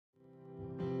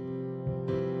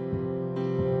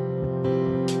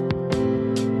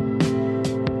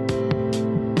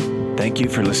Thank you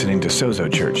for listening to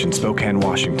Sozo Church in Spokane,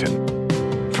 Washington.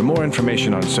 For more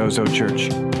information on Sozo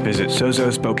Church, visit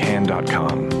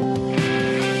sozospokane.com.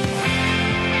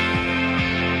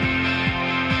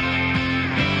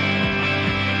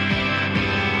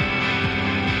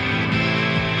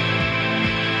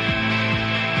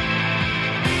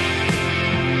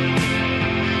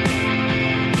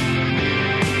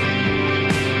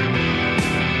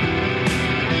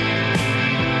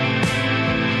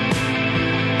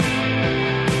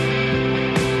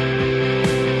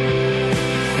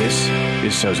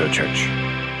 Sozo Church.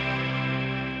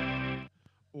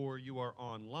 Or you are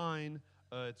online.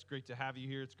 It's great to have you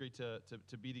here. It's great to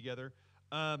be together.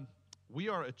 We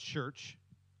are a church.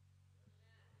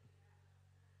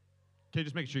 Okay,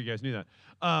 just making sure you guys knew that.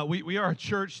 We are a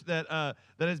church that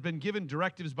has been given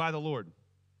directives by the Lord.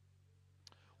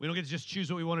 We don't get to just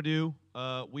choose what we want to do.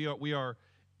 We are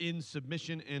in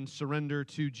submission and surrender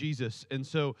to Jesus. And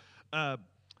so,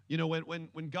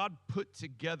 when God put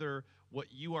together what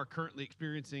you are currently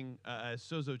experiencing as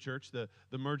Sozo Church, the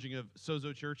merging of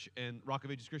Sozo Church and Rock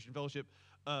of Ages Christian Fellowship,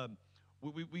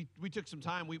 we took some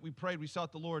time. We prayed. We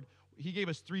sought the Lord. He gave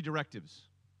us three directives.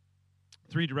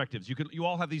 You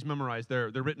all have these memorized.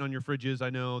 They're written on your fridges. I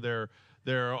know they're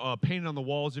painted on the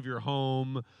walls of your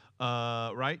home.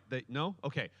 Right? No?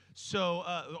 Okay. So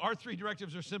our three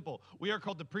directives are simple. We are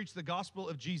called to preach the gospel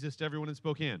of Jesus to everyone in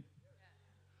Spokane.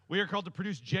 We are called to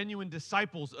produce genuine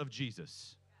disciples of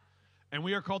Jesus. And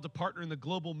we are called to partner in the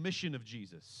global mission of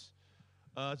Jesus.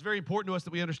 It's very important to us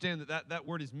that we understand that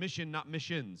word is mission, not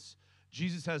missions.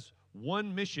 Jesus has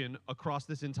one mission across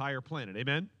this entire planet.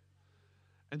 Amen?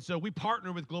 And so we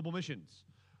partner with global missions.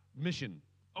 Mission.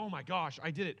 Oh my gosh,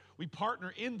 I did it. We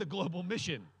partner in the global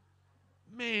mission.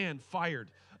 Man, fired.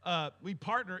 We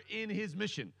partner in his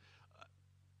mission.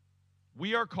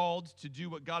 We are called to do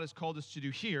what God has called us to do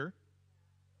here.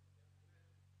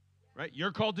 Right?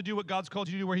 You're called to do what God's called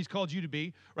you to do where he's called you to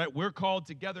be. Right? We're called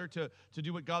together to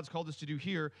do what God's called us to do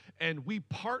here. And we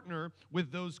partner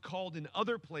with those called in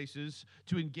other places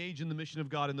to engage in the mission of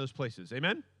God in those places.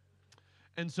 Amen?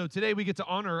 And so today we get to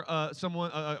honor a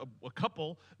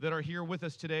couple that are here with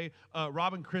us today.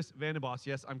 Rob and Chris Vandenbos.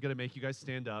 Yes, I'm going to make you guys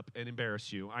stand up and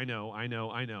embarrass you. I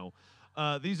know.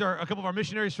 These are a couple of our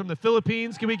missionaries from the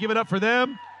Philippines. Can we give it up for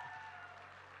them?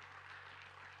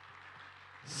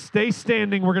 Stay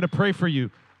standing. We're going to pray for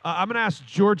you. I'm going to ask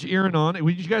George Iranon.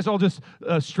 Would you guys all just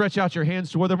stretch out your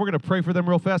hands toward them? We're going to pray for them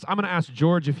real fast. I'm going to ask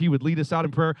George if he would lead us out in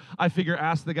prayer. I figure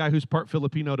ask the guy who's part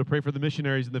Filipino to pray for the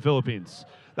missionaries in the Philippines.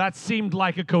 That seemed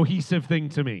like a cohesive thing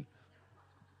to me.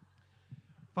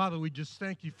 Father, we just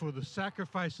thank you for the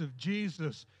sacrifice of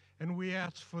Jesus, and we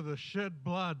ask for the shed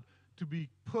blood to be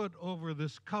put over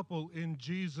this couple in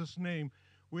Jesus' name.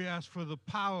 We ask for the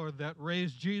power that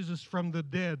raised Jesus from the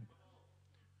dead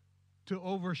to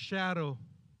overshadow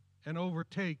and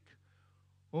overtake,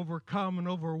 overcome and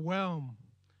overwhelm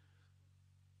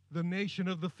the nation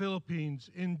of the Philippines.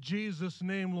 In Jesus'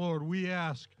 name, Lord, we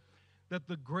ask that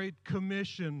the Great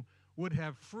Commission would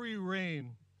have free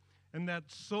reign and that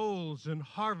souls and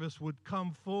harvest would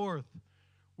come forth.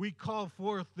 We call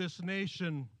forth this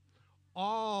nation,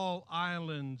 all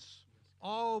islands,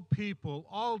 all people,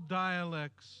 all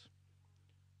dialects,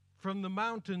 from the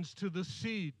mountains to the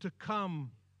sea to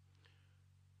come.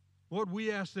 Lord,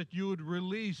 we ask that you would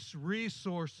release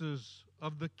resources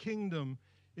of the kingdom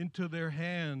into their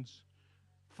hands,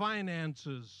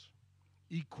 finances,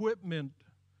 equipment,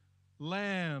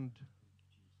 land.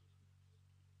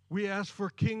 We ask for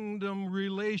kingdom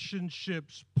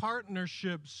relationships,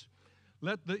 partnerships.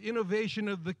 Let the innovation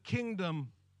of the kingdom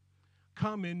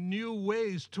come in new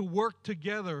ways to work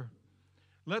together.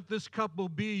 Let this couple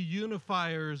be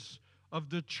unifiers of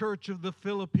the Church of the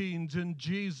Philippines in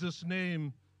Jesus'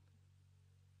 name.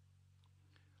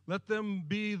 Let them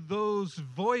be those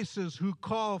voices who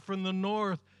call from the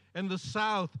north and the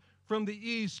south, from the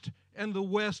east and the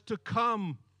west to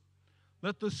come.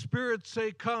 Let the Spirit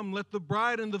say, come. Let the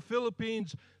bride in the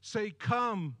Philippines say,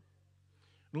 come.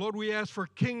 Lord, we ask for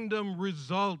kingdom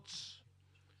results,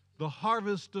 the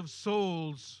harvest of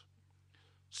souls.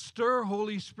 Stir,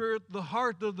 Holy Spirit, the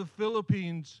heart of the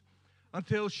Philippines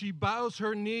until she bows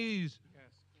her knees,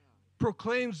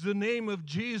 proclaims the name of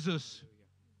Jesus,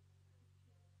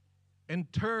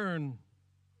 and turn.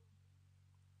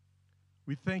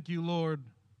 We thank you, Lord,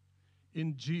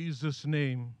 in Jesus'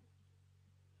 name.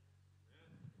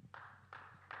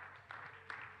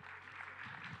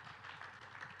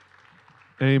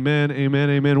 Amen, amen,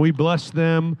 amen. We bless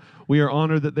them. We are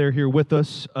honored that they're here with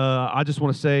us. I just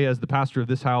want to say, as the pastor of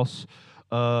this house,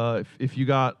 if you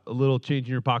got a little change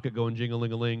in your pocket going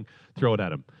jing-a-ling-a-ling, throw it at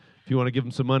them. If you want to give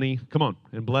them some money, come on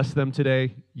and bless them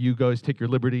today. You guys take your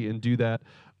liberty and do that.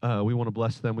 We want to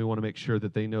bless them. We want to make sure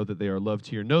that they know that they are loved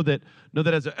here. Know that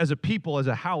as a people, as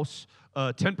a house,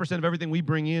 10% of everything we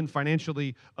bring in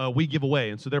financially, we give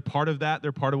away. And so they're part of that.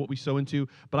 They're part of what we sow into.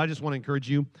 But I just want to encourage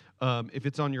you, if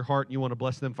it's on your heart and you want to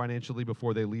bless them financially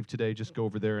before they leave today, just go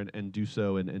over there and do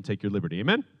so and take your liberty.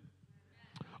 Amen?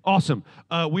 Awesome.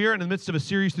 We are in the midst of a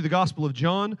series through the Gospel of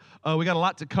John. We got a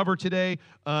lot to cover today,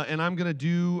 and I'm going to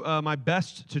do my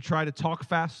best to try to talk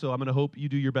fast, so I'm going to hope you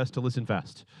do your best to listen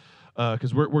fast,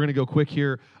 because we're going to go quick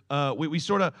here. We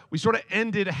sort of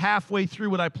ended halfway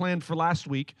through what I planned for last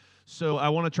week, so I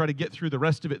want to try to get through the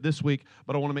rest of it this week,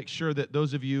 but I want to make sure that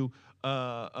those of you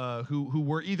who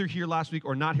were either here last week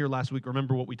or not here last week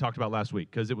remember what we talked about last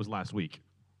week, because it was last week.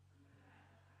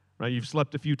 Right? You've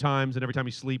slept a few times, and every time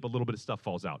you sleep, a little bit of stuff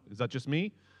falls out. Is that just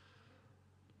me?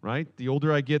 Right? The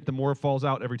older I get, the more it falls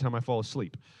out every time I fall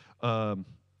asleep. I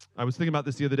was thinking about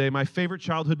this the other day. My favorite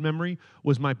childhood memory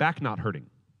was my back not hurting.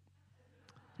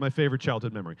 My favorite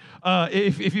childhood memory.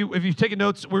 If you've taken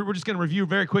notes, we're just going to review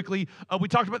very quickly. We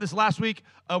talked about this last week.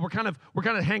 We're kind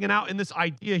of hanging out in this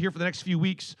idea here for the next few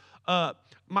weeks.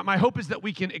 My hope is that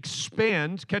we can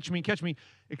expand, catch me,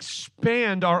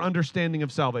 expand our understanding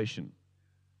of salvation.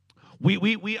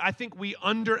 I think we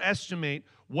underestimate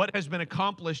what has been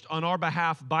accomplished on our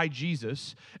behalf by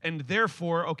Jesus, and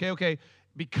therefore,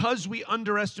 because we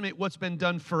underestimate what's been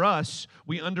done for us,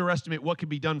 we underestimate what can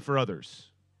be done for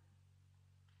others.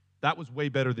 That was way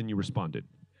better than you responded.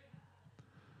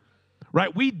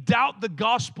 Right? We doubt the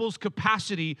gospel's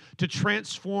capacity to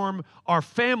transform our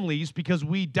families because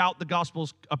we doubt the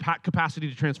gospel's capacity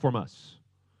to transform us.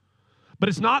 But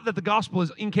it's not that the gospel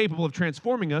is incapable of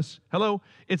transforming us. Hello?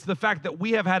 It's the fact that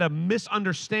we have had a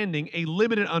misunderstanding, a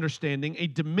limited understanding, a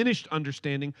diminished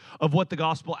understanding of what the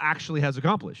gospel actually has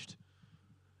accomplished.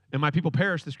 And my people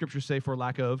perish, the scriptures say, for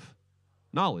lack of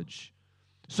knowledge.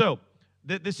 So,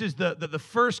 this is the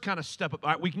first kind of step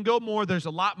up. We can go more. There's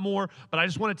a lot more, but I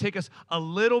just want to take us a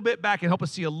little bit back and help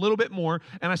us see a little bit more.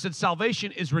 And I said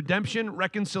salvation is redemption,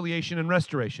 reconciliation, and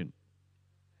restoration.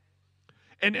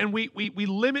 And we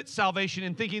limit salvation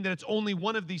in thinking that it's only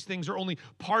one of these things or only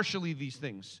partially these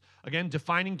things. Again,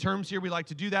 defining terms here, we like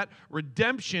to do that.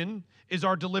 Redemption is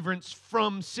our deliverance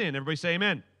from sin. Everybody say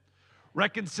amen.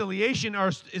 Reconciliation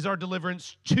is our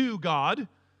deliverance to God.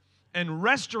 And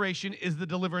restoration is the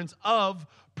deliverance of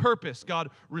purpose. God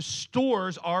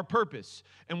restores our purpose.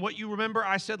 And what you remember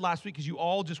I said last week, because you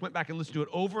all just went back and listened to it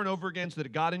over and over again so that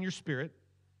it got in your spirit.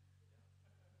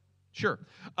 Sure.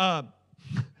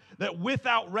 That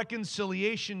without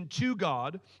reconciliation to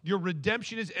God, your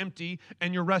redemption is empty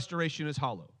and your restoration is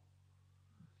hollow.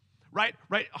 Right?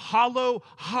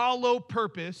 Hollow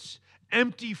purpose,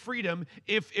 empty freedom,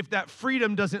 if that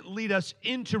freedom doesn't lead us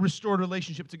into restored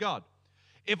relationship to God.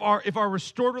 If our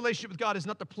restored relationship with God is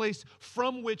not the place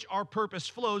from which our purpose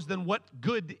flows, then what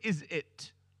good is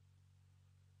it?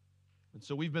 And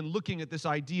so we've been looking at this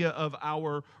idea of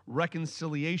our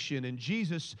reconciliation, and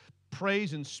Jesus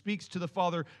prays and speaks to the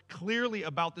Father clearly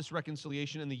about this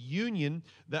reconciliation and the union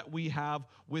that we have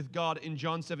with God in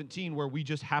John 17, where we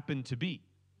just happen to be.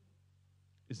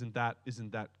 Isn't that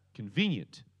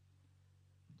convenient?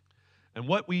 And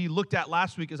what we looked at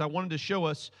last week is I wanted to show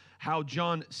us how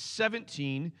John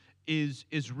 17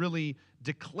 is really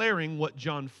declaring what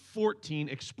John 14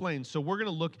 explains. So we're going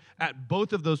to look at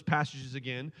both of those passages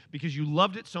again because you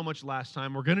loved it so much last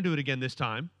time. We're going to do it again this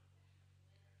time.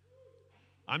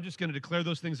 I'm just going to declare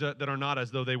those things that are not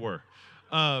as though they were.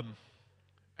 And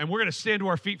we're going to stand to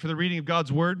our feet for the reading of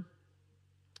God's word.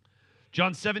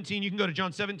 John 17, you can go to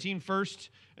John 17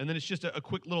 first, and then it's just a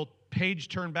quick little page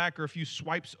turn back or a few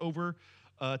swipes over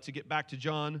to get back to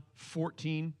John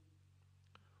 14.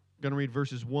 I'm going to read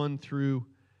verses 1 through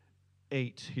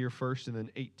 8 here first, and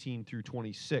then 18 through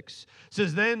 26. It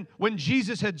says, then when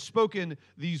Jesus had spoken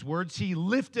these words, he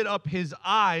lifted up his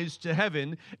eyes to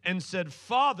heaven and said,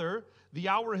 Father, the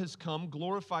hour has come,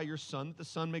 glorify your Son, that the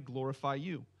Son may glorify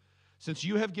you, since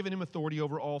you have given him authority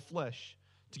over all flesh,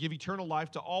 to give eternal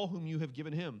life to all whom you have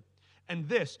given him. And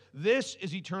this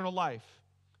is eternal life,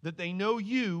 that they know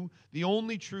you, the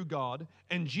only true God,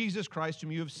 and Jesus Christ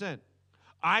whom you have sent.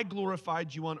 I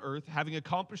glorified you on earth, having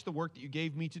accomplished the work that you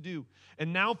gave me to do.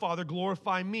 And now, Father,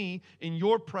 glorify me in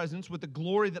your presence with the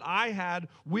glory that I had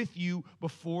with you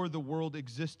before the world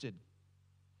existed.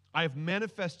 I have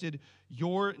manifested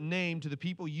your name to the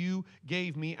people you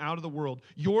gave me out of the world.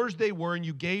 Yours they were, and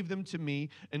you gave them to me,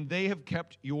 and they have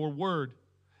kept your word.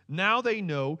 Now they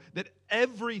know that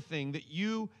everything that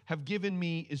you have given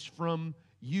me is from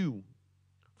you.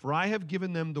 For I have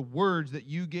given them the words that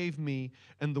you gave me,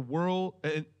 and the world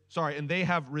and they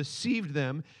have received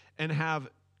them and have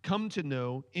come to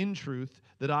know in truth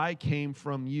that I came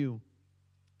from you,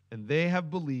 and they have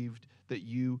believed that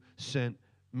you sent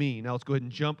me. Now let's go ahead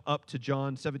and jump up to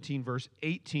John 17, verse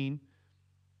 18.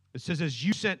 It says, as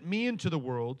you sent me into the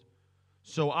world,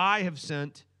 so I have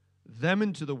sent them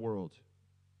into the world.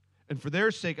 And for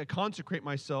their sake I consecrate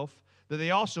myself, that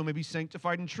they also may be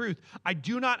sanctified in truth. I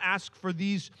do not ask for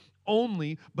these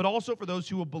only, but also for those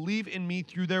who will believe in me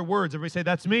through their words. Everybody say,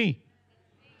 that's me.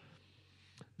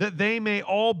 That they may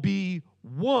all be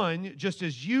one, just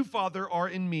as you, Father, are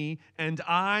in me, and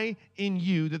I in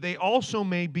you, that they also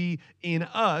may be in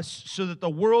us, so that the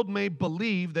world may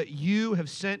believe that you have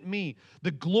sent me.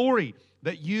 The glory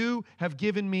that you have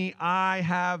given me, I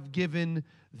have given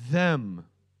them,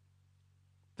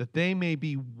 that they may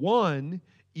be one,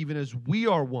 even as we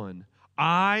are one.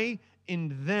 I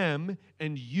in them,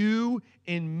 and you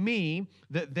in me,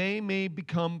 that they may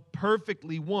become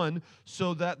perfectly one,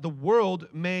 so that the world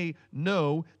may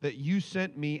know that you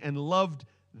sent me and loved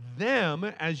them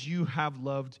as you have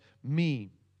loved me.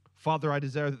 Father, I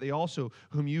desire that they also,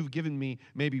 whom you've given me,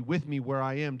 may be with me where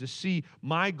I am, to see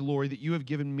my glory that you have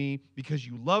given me, because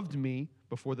you loved me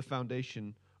before the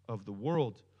foundation of the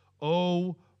world.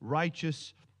 O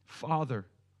righteous Father,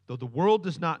 though the world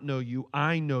does not know you,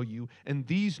 I know you, and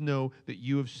these know that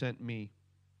you have sent me.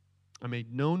 I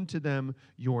made known to them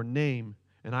your name,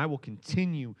 and I will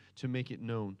continue to make it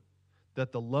known,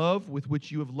 that the love with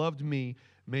which you have loved me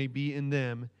may be in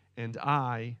them, and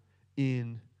I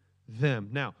in them.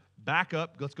 Now, back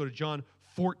up. Let's go to John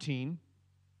 14.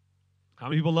 How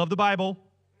many people love the Bible?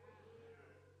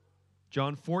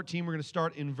 John 14, we're going to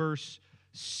start in verse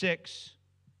 6.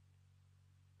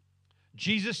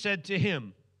 Jesus said to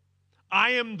him,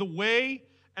 I am the way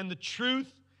and the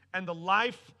truth and the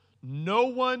life. No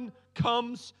one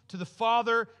comes to the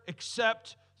Father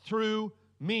except through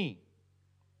me.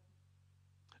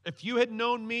 If you had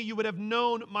known me, you would have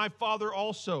known my Father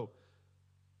also.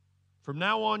 From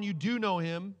now on you do know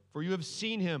him, for you have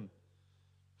seen him.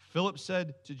 Philip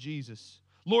said to Jesus,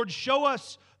 Lord, show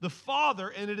us the Father,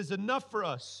 and it is enough for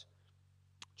us.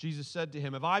 Jesus said to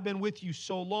him, have I been with you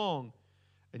so long,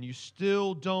 and you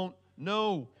still don't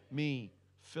know me,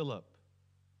 Philip?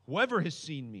 Whoever has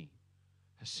seen me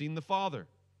has seen the Father.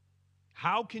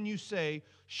 How can you say,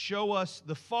 show us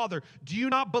the Father? Do you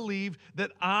not believe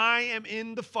that I am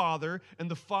in the Father, and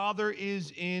the Father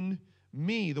is in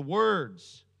me? The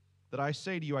words that I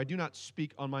say to you, I do not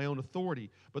speak on my own authority,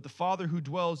 but the Father who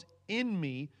dwells in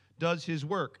me does his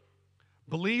work.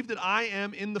 Believe that I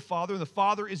am in the Father, and the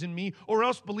Father is in me, or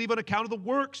else believe on account of the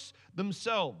works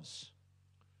themselves.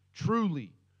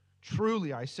 Truly,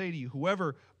 truly, I say to you,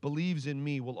 whoever believes in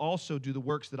me will also do the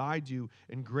works that I do,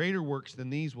 and greater works than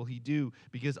these will he do,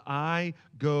 because I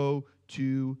go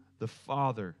to the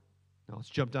Father. Now let's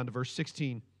jump down to verse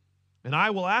 16. And I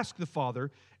will ask the Father,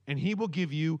 and he will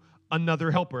give you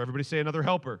another helper. Everybody say another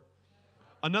helper.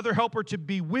 Another helper to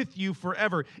be with you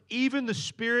forever, even the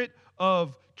Spirit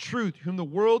of truth, whom the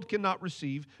world cannot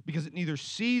receive, because it neither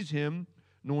sees him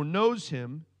nor knows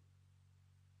him.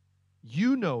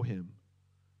 You know him,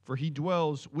 for he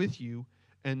dwells with you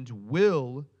and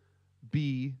will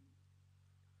be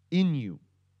in you.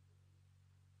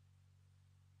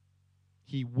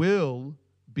 He will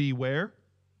be where?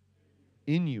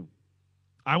 In you.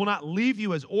 I will not leave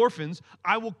you as orphans.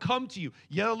 I will come to you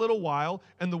yet a little while,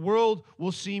 and the world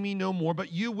will see me no more,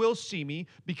 but you will see me.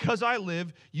 Because I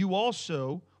live, you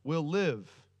also will live.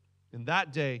 In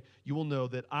that day you will know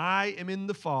that I am in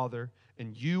the Father,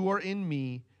 and you are in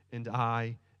me, and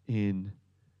I in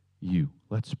you.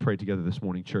 Let's pray together this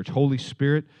morning, church. Holy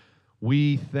Spirit,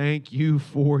 we thank you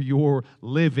for your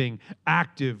living,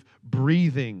 active,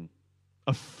 breathing,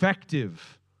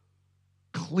 effective,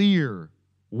 clear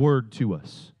word to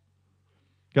us.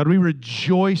 God, we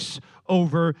rejoice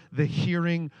over the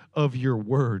hearing of your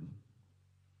word.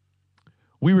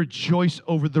 We rejoice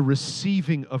over the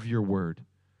receiving of your word.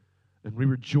 And we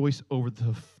rejoice over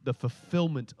the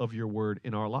fulfillment of your word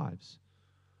in our lives.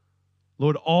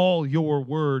 Lord, all your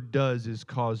word does is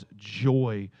cause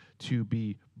joy to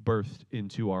be birthed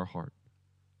into our heart.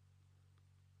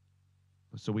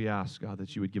 So we ask, God,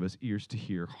 that you would give us ears to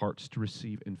hear, hearts to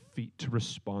receive, and feet to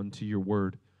respond to your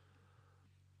word.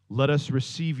 Let us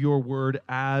receive your word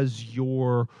as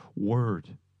your word.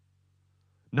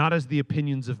 Not as the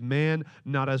opinions of man,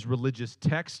 not as religious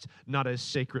text, not as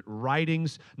sacred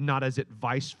writings, not as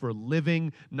advice for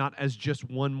living, not as just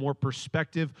one more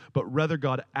perspective, but rather,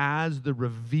 God, as the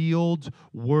revealed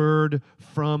word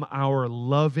from our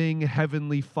loving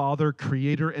Heavenly Father,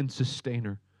 Creator and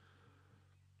Sustainer.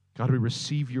 God, we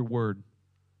receive your word.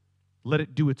 Let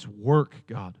it do its work,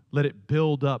 God. Let it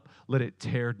build up. Let it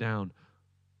tear down.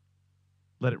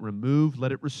 Let it remove.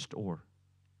 Let it restore.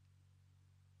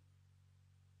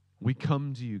 We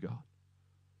come to you, God,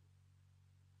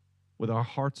 with our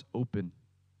hearts open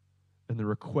and the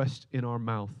request in our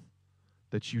mouth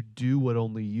that you do what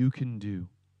only you can do.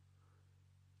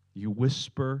 You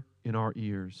whisper in our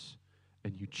ears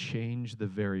and you change the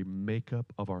very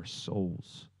makeup of our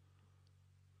souls.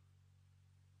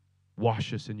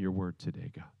 Wash us in your word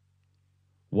today, God.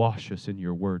 Wash us in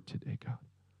your word today, God.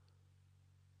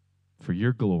 For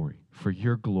your glory, for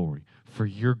your glory, for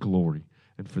your glory,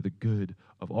 and for the good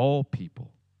of all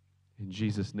people. In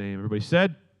Jesus' name. Everybody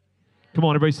said? Come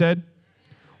on, everybody said?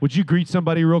 Would you greet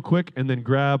somebody real quick and then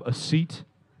grab a seat?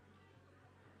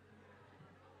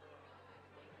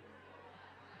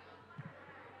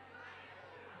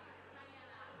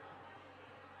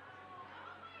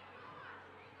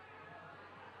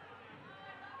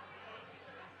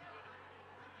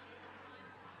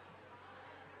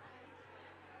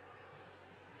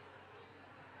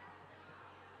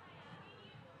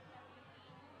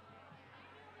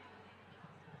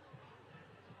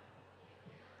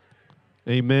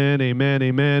 Amen, amen,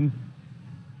 amen.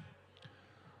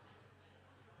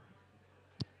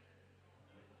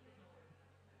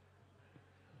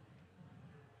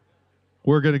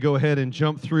 We're going to go ahead and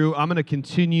jump through. I'm going to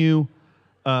continue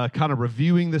kind of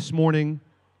reviewing this morning.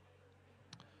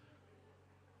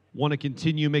 Want to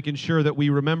continue making sure that we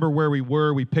remember where we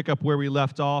were, we pick up where we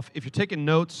left off. If you're taking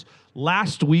notes,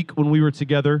 last week when we were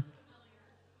together,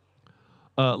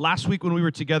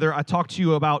 I talked to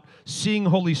you about seeing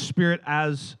Holy Spirit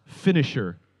as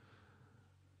finisher.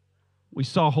 We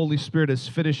saw Holy Spirit as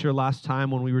finisher last time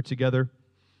when we were together.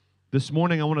 This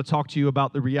morning, I want to talk to you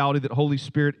about the reality that Holy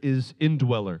Spirit is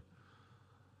indweller.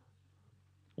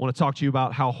 I want to talk to you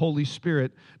about how Holy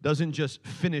Spirit doesn't just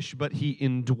finish, but he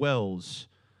indwells.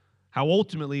 How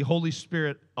ultimately Holy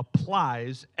Spirit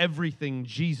applies everything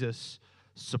Jesus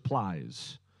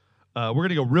supplies. We're going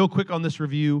to go real quick on this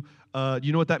review.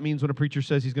 You know what that means when a preacher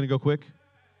says he's going to go quick?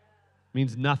 It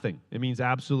means nothing. It means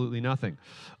absolutely nothing.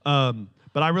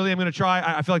 But I really am going to try.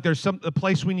 I feel like there's a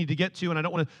place we need to get to, and I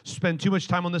don't want to spend too much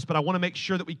time on this, but I want to make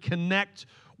sure that we connect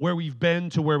where we've been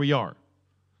to where we are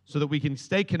so that we can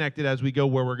stay connected as we go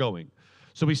where we're going.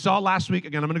 So we saw last week,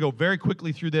 again, I'm going to go very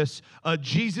quickly through this.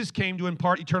 Jesus came to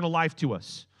impart eternal life to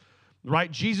us.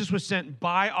 Right? Jesus was sent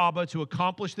by Abba to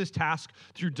accomplish this task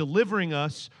through delivering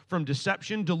us from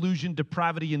deception, delusion,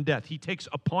 depravity, and death. He takes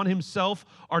upon himself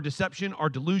our deception, our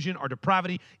delusion, our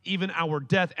depravity, even our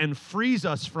death, and frees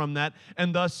us from that,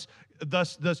 and thus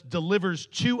delivers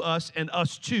to us and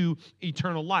us to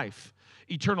eternal life.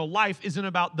 Eternal life isn't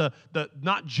about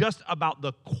not just about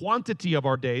the quantity of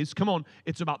our days. Come on,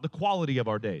 it's about the quality of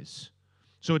our days.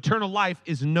 So eternal life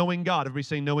is knowing God. Everybody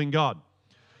say knowing God.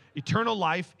 Eternal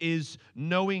life is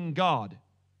knowing God.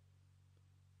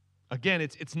 Again,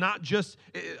 it's not just,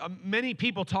 many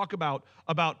people talk about,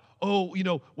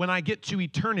 when I get to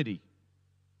eternity.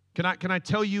 Can I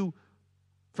tell you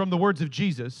from the words of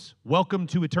Jesus, welcome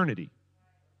to eternity.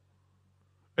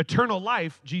 Eternal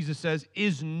life, Jesus says,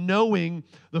 is knowing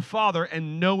the Father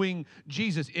and knowing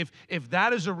Jesus. If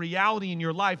that is a reality in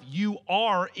your life, you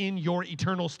are in your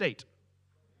eternal state.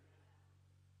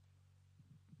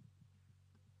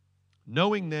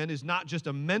 Knowing, then, is not just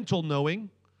a mental knowing,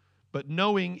 but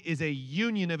knowing is a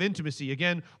union of intimacy.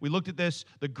 Again, we looked at this.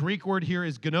 The Greek word here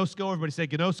is gnosko. Everybody say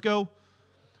gnosko.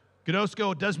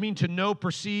 Gnosko does mean to know,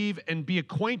 perceive, and be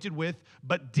acquainted with,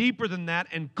 but deeper than that,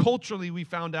 and culturally we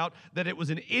found out that it was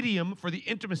an idiom for the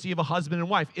intimacy of a husband and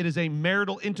wife. It is a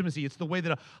marital intimacy. It's the way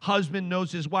that a husband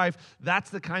knows his wife. That's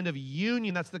the kind of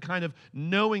union, that's the kind of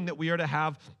knowing that we are to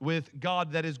have with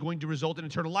God that is going to result in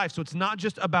eternal life. So it's not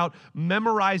just about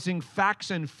memorizing facts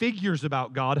and figures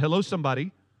about God. Hello,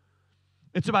 somebody.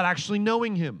 It's about actually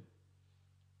knowing him.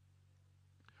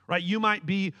 Right? You might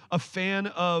be a fan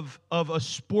of a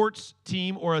sports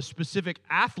team or a specific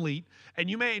athlete, and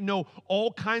you may know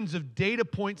all kinds of data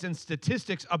points and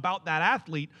statistics about that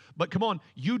athlete, but come on,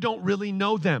 you don't really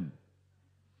know them.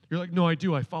 You're like, no, I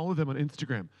do. I follow them on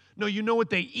Instagram. No, you know what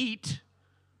they eat,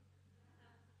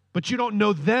 but you don't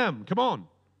know them. Come on.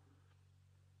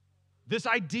 This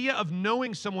idea of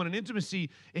knowing someone in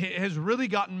intimacy has really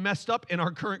gotten messed up in our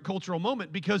current cultural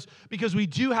moment because we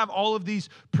do have all of these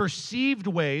perceived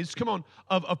ways, come on,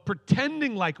 of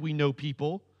pretending like we know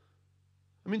people.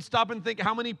 I mean, stop and think,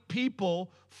 how many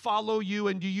people follow you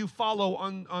and do you follow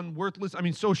on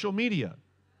social media?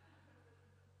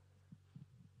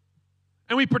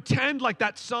 And we pretend like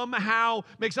that somehow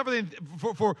makes everything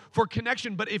for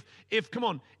connection. But if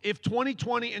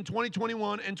 2020 and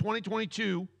 2021 and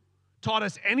 2022 taught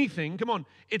us anything, come on,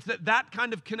 it's that that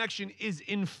kind of connection is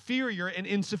inferior and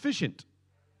insufficient.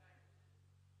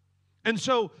 And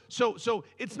so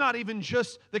it's not even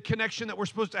just the connection that we're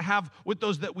supposed to have with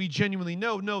those that we genuinely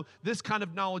know. No, this kind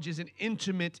of knowledge is an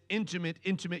intimate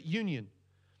union.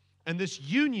 And this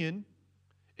union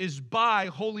is by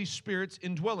Holy Spirit's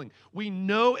indwelling. We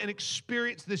know and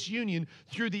experience this union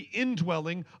through the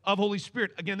indwelling of Holy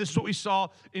Spirit. Again, this is what we saw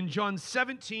in John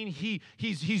 17.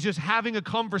 He's just having a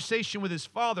conversation with his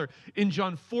Father. In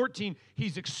John 14,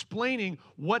 he's explaining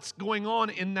what's going on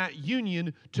in that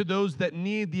union to those that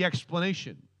need the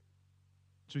explanation.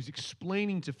 So he's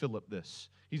explaining to Philip this.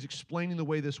 He's explaining the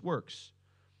way this works.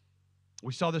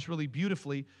 We saw this really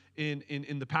beautifully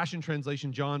in the Passion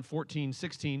Translation, John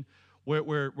 14:16,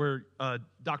 where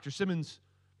Dr. Simmons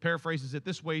paraphrases it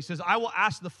this way. He says, I will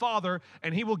ask the Father,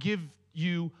 and he will give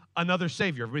you another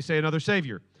Savior. Everybody say another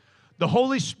Savior. The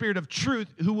Holy Spirit of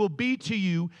truth, who will be to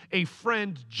you a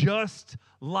friend just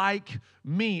like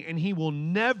me, and he will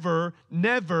never,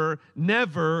 never,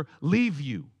 never leave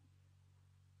you.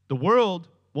 The world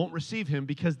won't receive him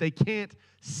because they can't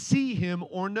see him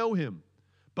or know him.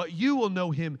 But you will know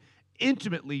him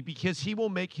intimately because he will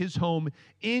make his home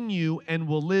in you and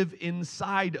will live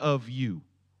inside of you.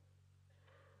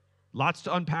 Lots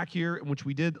to unpack here, which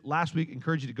we did last week.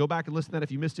 Encourage you to go back and listen to that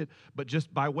if you missed it. But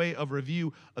just by way of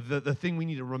review, the thing we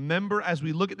need to remember as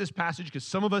we look at this passage, because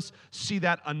some of us see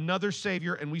that another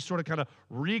Savior, and we sort of kind of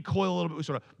recoil a little bit. We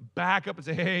sort of back up and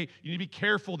say, hey, you need to be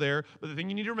careful there. But the thing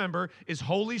you need to remember is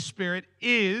Holy Spirit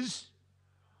is...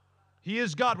 He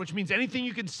is God, which means anything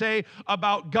you can say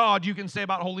about God, you can say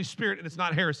about Holy Spirit, and it's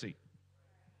not heresy.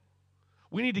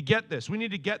 We need to get this. We need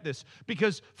to get this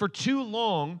because for too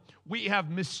long, we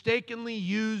have mistakenly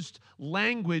used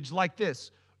language like this.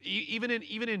 Even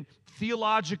in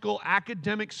theological,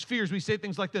 academic spheres, we say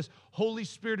things like this. Holy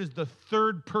Spirit is the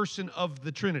third person of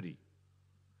the Trinity.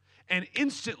 And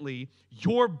instantly,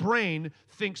 your brain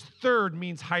thinks third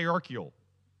means hierarchical.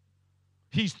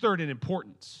 He's third in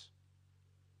importance.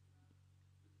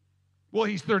 Well,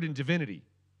 he's third in divinity.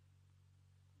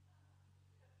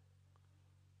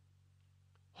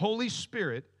 Holy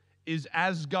Spirit is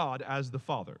as God as the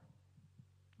Father.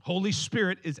 Holy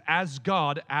Spirit is as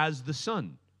God as the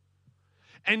Son.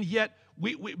 And yet,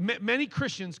 many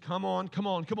Christians, come on.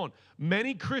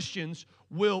 Many Christians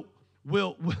will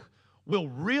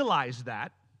realize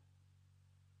that.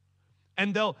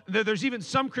 And there's even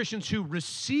some Christians who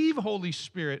receive Holy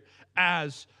Spirit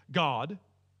as God,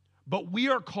 but we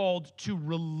are called to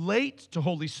relate to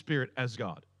Holy Spirit as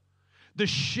God. The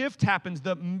shift happens,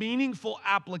 the meaningful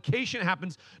application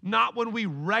happens, not when we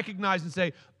recognize and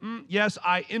say, yes,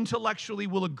 I intellectually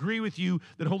will agree with you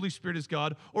that Holy Spirit is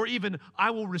God, or even I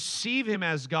will receive him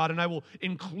as God and I will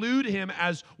include him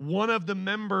as one of the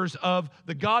members of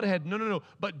the Godhead. No.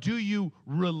 But do you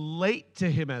relate to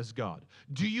him as God?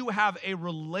 Do you have a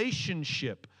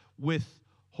relationship with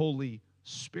Holy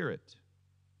Spirit?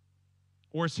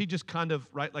 Or is he just kind of,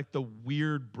 right, like the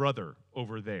weird brother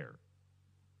over there?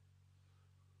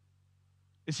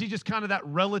 Is he just kind of that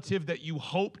relative that you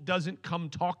hope doesn't come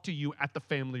talk to you at the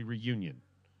family reunion?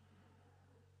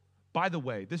 By the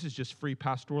way, this is just free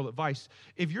pastoral advice.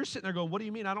 If you're sitting there going, what do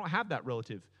you mean I don't have that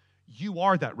relative? You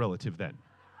are that relative then.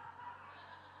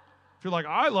 If you're like,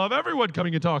 I love everyone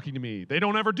coming and talking to me. They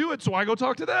don't ever do it, so I go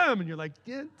talk to them. And you're like,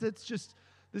 yeah, this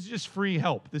is just free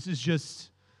help. This is just...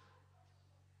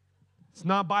 It's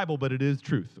not Bible, but it is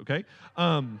truth, okay?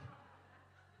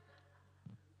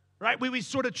 Right? We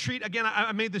sort of treat, again,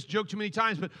 I made this joke too many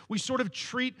times, but we sort of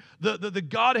treat the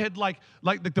Godhead like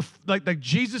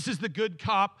Jesus is the good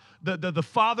cop, the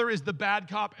Father is the bad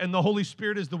cop, and the Holy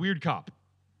Spirit is the weird cop.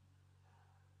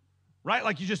 Right?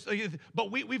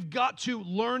 But we've got to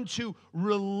learn to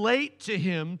relate to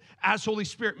him as Holy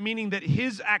Spirit, meaning that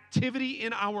his activity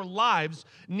in our lives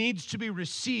needs to be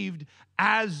received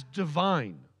as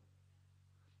divine,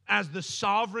 as the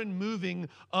sovereign moving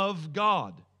of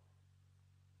God.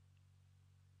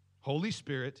 Holy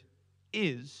Spirit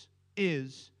is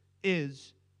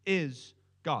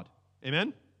God.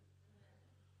 Amen?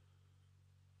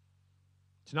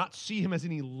 To not see him as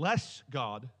any less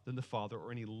God than the Father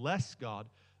or any less God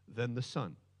than the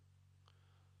Son.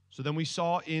 So then we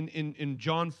saw in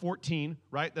John 14,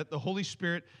 right, that the Holy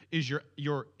Spirit is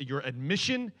your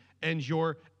admission and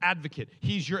your advocate.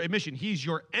 He's your admission. He's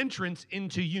your entrance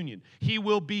into union. He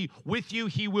will be with you.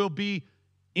 He will be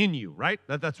in you, right?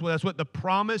 That's what the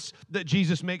promise that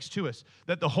Jesus makes to us,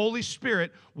 that the Holy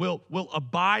Spirit will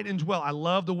abide and dwell. I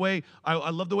love the way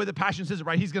the Passion says it,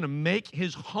 right? He's going to make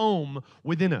his home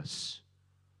within us.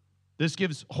 This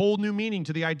gives whole new meaning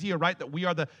to the idea, right, that we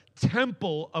are the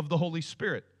temple of the Holy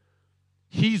Spirit.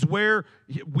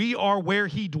 We are where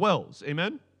he dwells.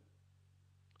 Amen?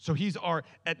 So he's our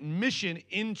admission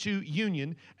into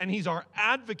union, and he's our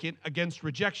advocate against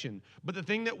rejection. But the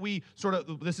thing that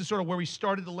this is sort of where we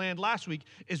started to land last week,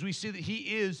 is we see that he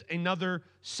is another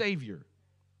Savior.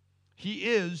 He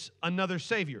is another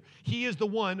Savior. He is the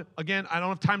one, again, I don't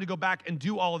have time to go back and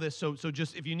do all of this, so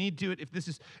just if you need to, if this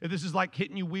is like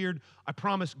hitting you weird, I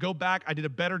promise, go back. I did a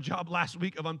better job last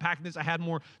week of unpacking this. I had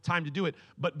more time to do it.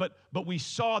 But we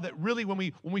saw that really when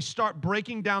we start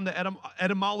breaking down the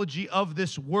etymology of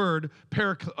this word,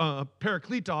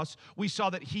 parakletos, we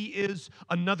saw that he is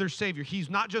another Savior. He's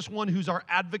not just one who's our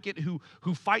advocate who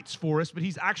fights for us, but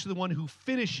he's actually the one who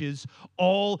finishes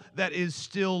all that is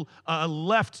still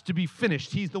left to be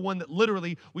finished. He's the one that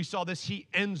literally, we saw this, he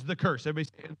ends the curse. Everybody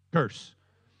say, ends the curse.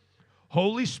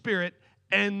 Holy Spirit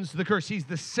ends the curse. He's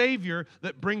the Savior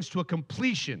that brings to a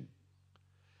completion.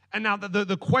 And now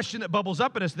the question that bubbles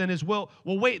up in us then is, well,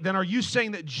 wait, then are you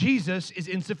saying that Jesus is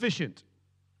insufficient?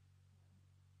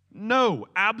 No,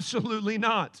 absolutely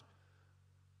not.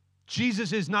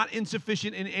 Jesus is not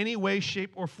insufficient in any way,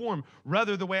 shape, or form.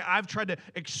 Rather, the way I've tried to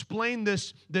explain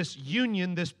this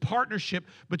union, this partnership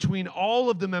between all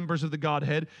of the members of the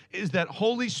Godhead is that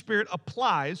Holy Spirit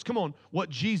applies, come on, what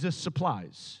Jesus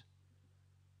supplies.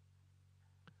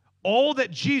 All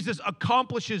that Jesus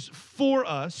accomplishes for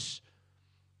us,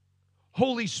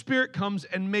 Holy Spirit comes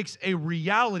and makes a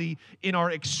reality in our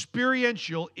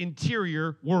experiential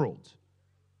interior world.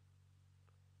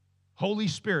 Holy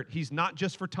Spirit, he's not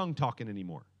just for tongue talking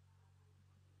anymore.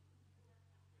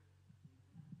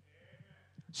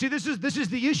 See, this is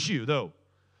the issue, though.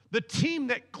 The team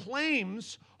that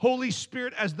claims Holy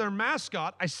Spirit as their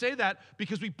mascot, I say that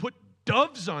because we put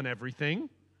doves on everything,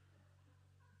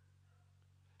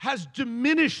 has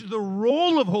diminished the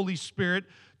role of Holy Spirit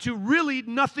to really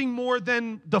nothing more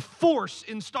than the Force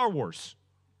in Star Wars.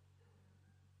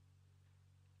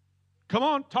 Come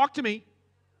on, talk to me.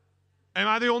 Am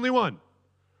I the only one?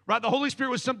 Right? The Holy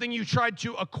Spirit was something you tried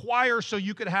to acquire so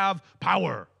you could have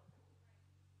power.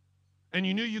 And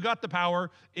you knew you got the power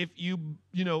if you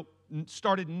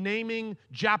started naming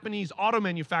Japanese auto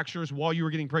manufacturers while you were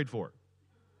getting prayed for.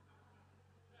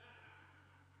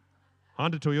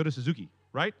 Honda, Toyota, Suzuki,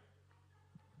 right?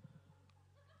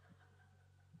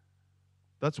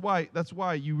 That's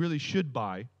why you really should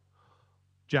buy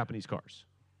Japanese cars.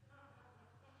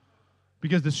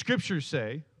 Because the scriptures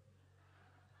say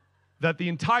that the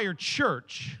entire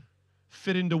church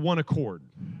fit into one accord.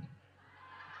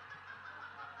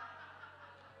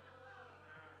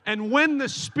 And when the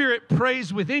Spirit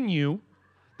prays within you,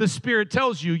 the Spirit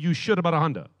tells you should have bought a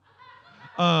Honda.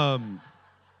 I'm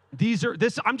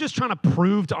just trying to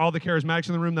prove to all the charismatics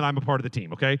in the room that I'm a part of the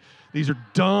team, okay? These are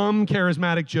dumb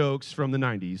charismatic jokes from the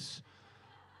 90s.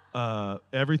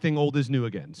 Everything old is new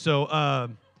again. So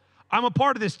I'm a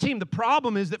part of this team. The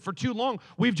problem is that for too long,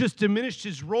 we've just diminished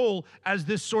his role as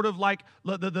this sort of like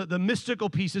the mystical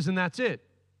pieces, and that's it.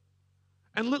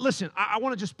 And listen, I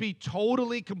want to just be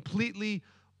totally, completely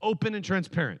open and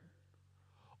transparent.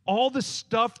 All the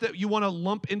stuff that you want to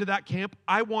lump into that camp,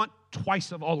 I want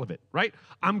twice of all of it, right?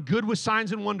 I'm good with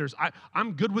signs and wonders.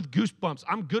 I'm good with goosebumps.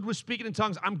 I'm good with speaking in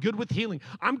tongues. I'm good with healing.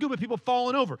 I'm good with people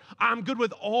falling over. I'm good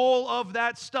with all of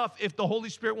that stuff if the Holy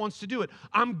Spirit wants to do it.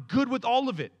 I'm good with all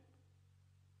of it.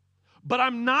 But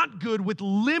I'm not good with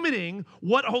limiting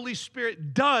what Holy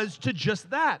Spirit does to just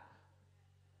that.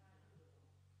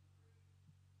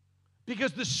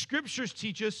 Because the scriptures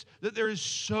teach us that there is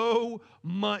so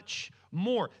much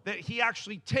more, that he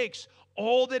actually takes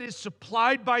all that is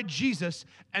supplied by Jesus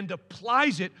and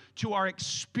applies it to our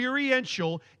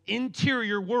experiential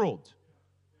interior world.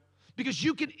 Because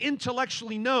you can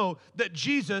intellectually know that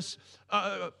Jesus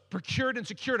procured and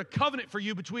secured a covenant for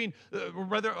you between,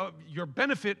 your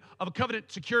benefit of a covenant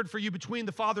secured for you between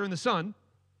the Father and the Son.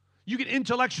 You can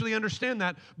intellectually understand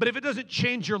that, but if it doesn't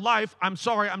change your life, I'm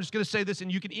sorry, I'm just going to say this,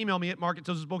 and you can email me at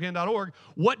mark@sozosspokane.org.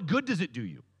 What good does it do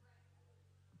you?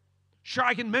 Sure,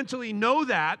 I can mentally know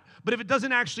that, but if it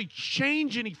doesn't actually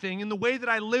change anything in the way that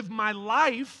I live my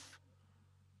life,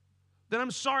 then I'm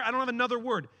sorry, I don't have another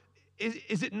word.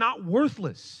 Is it not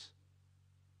worthless?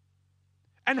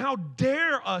 And how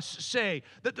dare us say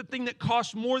that the thing that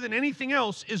costs more than anything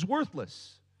else is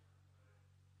worthless?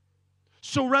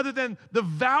 So rather than the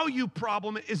value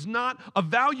problem is not a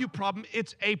value problem,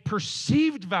 it's a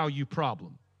perceived value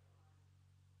problem.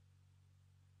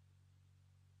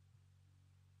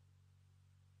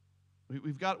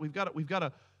 We've got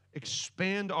to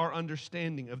expand our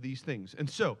understanding of these things. And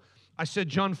so I said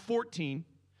John 14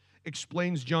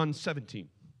 explains John 17.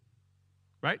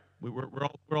 Right? We're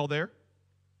all there.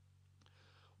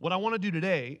 what I want to do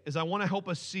today is I want to help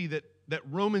us see that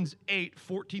Romans 8,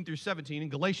 14 through 17,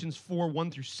 and Galatians 4, 1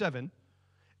 through 7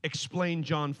 explain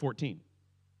John 14.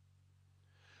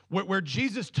 Where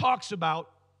Jesus talks about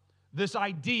this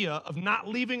idea of not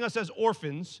leaving us as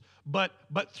orphans, but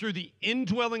through the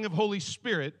indwelling of Holy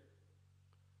Spirit,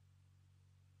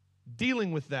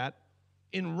 dealing with that.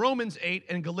 In Romans 8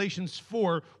 and Galatians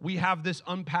 4, we have this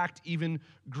unpacked even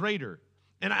greater.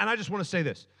 And I just want to say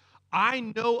this. I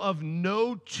know of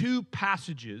no two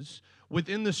passages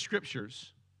within the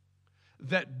Scriptures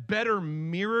that better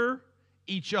mirror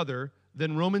each other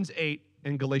than Romans 8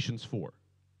 and Galatians 4.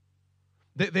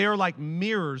 They are like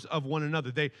mirrors of one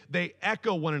another. They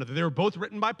echo one another. They were both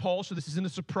written by Paul, so this isn't a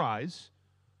surprise.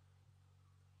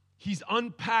 He's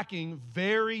unpacking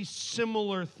very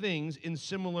similar things in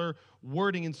similar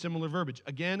wording and similar verbiage.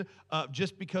 Again,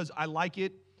 just because I like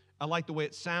it, I like the way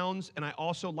it sounds, and I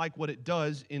also like what it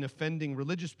does in offending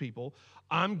religious people,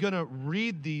 I'm going to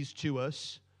read these to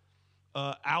us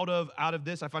out of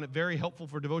this. I find it very helpful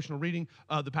for devotional reading.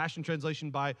 The Passion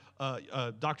Translation by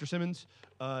Dr. Simmons.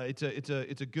 It's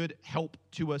a good help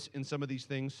to us in some of these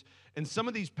things. And some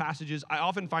of these passages, I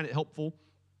often find it helpful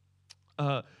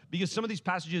because some of these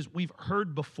passages we've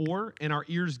heard before and our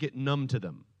ears get numb to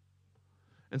them.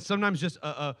 And sometimes just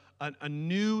a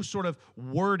new sort of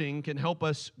wording can help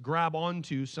us grab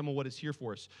onto some of what is here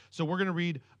for us. So we're going to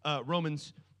read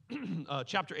Romans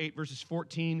chapter 8, verses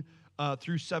 14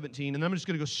 through 17. And I'm just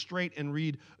going to go straight and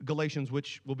read Galatians,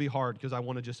 which will be hard because I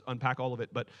want to just unpack all of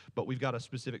it. But we've got a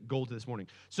specific goal to this morning.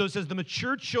 So it says, the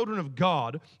mature children of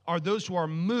God are those who are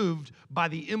moved by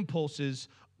the impulses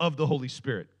of the Holy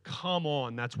Spirit. Come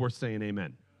on, that's worth saying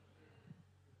amen.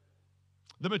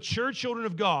 The mature children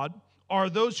of God are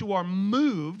those who are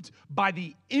moved by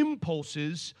the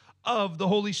impulses of the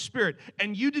Holy Spirit.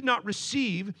 And you did not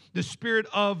receive the spirit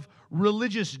of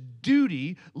religious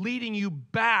duty, leading you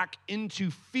back into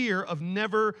fear of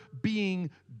never being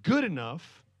good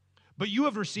enough, but you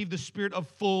have received the spirit of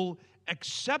full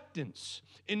acceptance,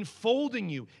 enfolding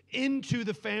you into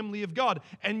the family of God,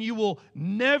 and you will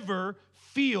never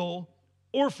feel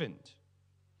orphaned.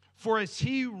 For as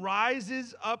he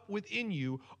rises up within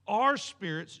you, our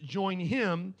spirits join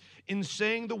him in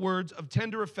saying the words of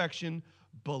tender affection,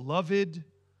 Beloved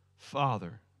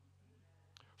Father.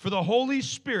 For the Holy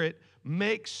Spirit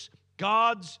makes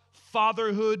God's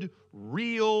fatherhood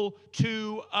real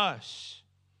to us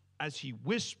as he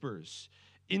whispers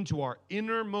into our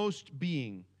innermost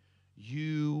being,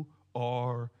 You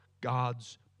are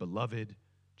God's beloved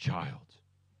child.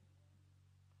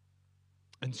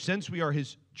 And since we are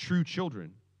his true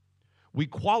children, we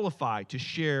qualify to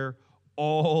share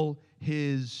all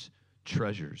his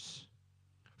treasures.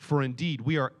 For indeed,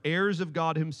 we are heirs of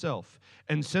God himself.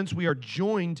 And since we are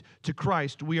joined to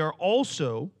Christ, we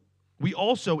also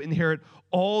inherit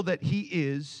all that he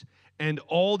is and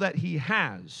all that he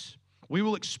has. We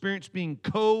will experience being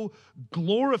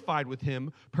co-glorified with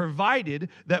him, provided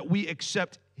that we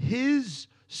accept his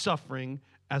suffering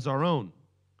as our own.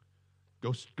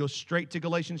 Go straight to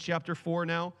Galatians chapter 4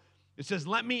 now. It says,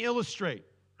 let me illustrate.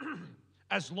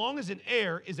 As long as an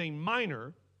heir is a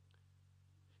minor,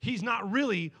 he's not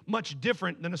really much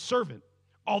different than a servant,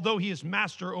 although he is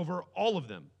master over all of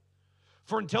them.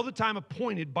 For until the time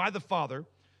appointed by the father,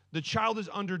 the child is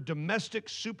under domestic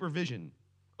supervision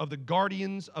of the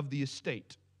guardians of the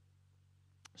estate.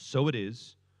 So it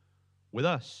is with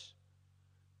us.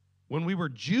 When we were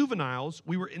juveniles,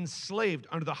 we were enslaved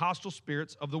under the hostile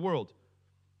spirits of the world.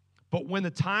 But when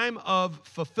the time of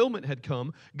fulfillment had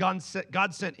come, God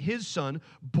sent his son,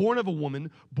 born of a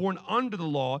woman, born under the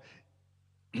law.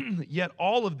 Yet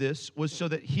all of this was so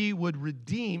that he would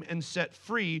redeem and set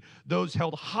free those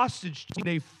held hostage to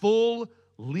a full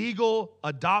legal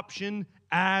adoption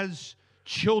as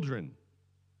children.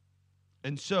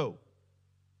 And so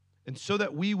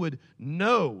that we would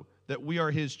know that we are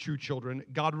his true children,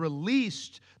 God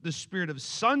released the spirit of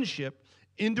sonship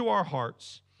into our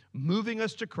hearts, moving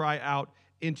us to cry out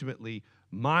intimately,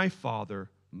 My Father,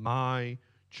 my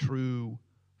true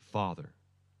Father.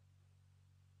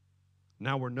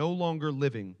 Now we're no longer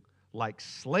living like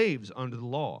slaves under the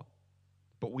law,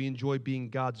 but we enjoy being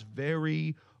God's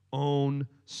very own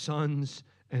sons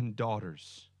and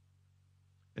daughters.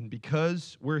 And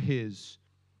because we're his,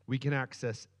 we can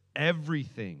access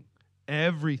everything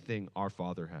our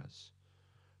Father has.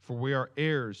 For we are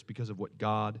heirs because of what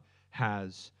God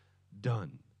has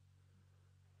done.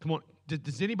 Come on,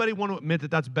 does anybody want to admit that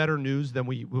that's better news than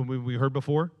we heard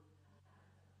before?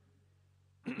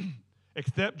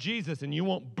 Accept Jesus and you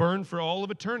won't burn for all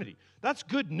of eternity. That's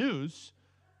good news.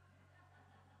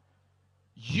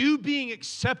 You being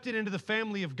accepted into the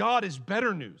family of God is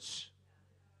better news.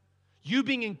 You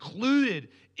being included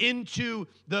into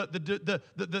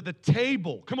the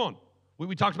table. Come on.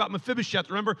 We talked about Mephibosheth.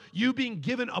 Remember, you being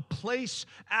given a place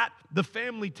at the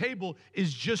family table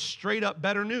is just straight up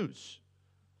better news.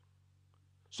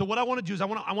 So what I want to do is I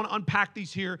want to unpack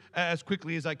these here as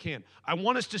quickly as I can. I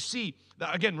want us to see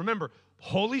that, again, remember,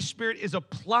 Holy Spirit is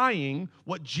applying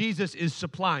what Jesus is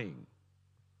supplying.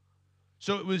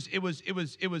 So it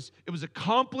was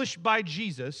accomplished by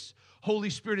Jesus. Holy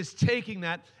Spirit is taking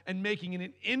that and making it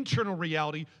an internal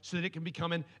reality so that it can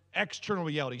become an external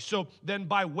reality. So then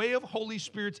by way of Holy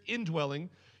Spirit's indwelling,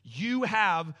 you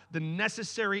have the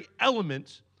necessary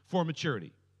element for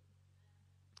maturity.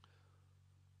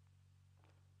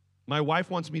 My wife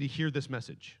wants me to hear this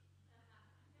message.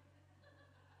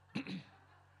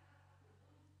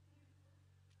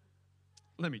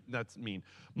 That's mean.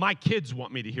 My kids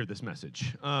want me to hear this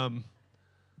message.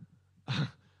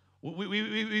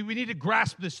 We need to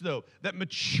grasp this, though, that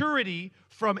maturity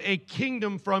from a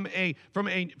kingdom, from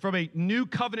a new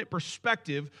covenant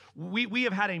perspective, we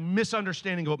have had a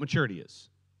misunderstanding of what maturity is.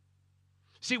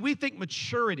 See, we think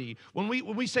maturity, when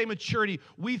we say maturity,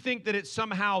 we think that it's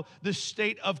somehow the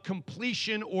state of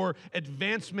completion or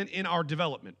advancement in our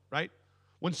development, right?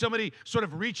 When somebody sort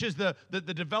of reaches the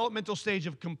developmental stage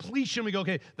of completion, we go,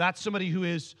 okay, that's somebody who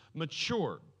is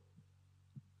mature.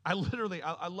 I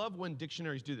love when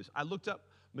dictionaries do this. I looked up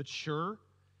mature,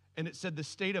 and it said the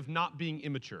state of not being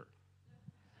immature.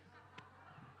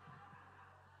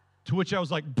 To which I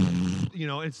was like,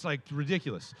 it's like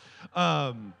ridiculous.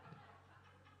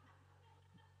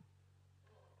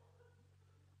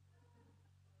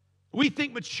 We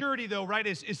think maturity, though, right,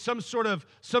 is some sort of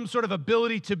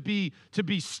ability to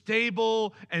be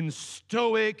stable and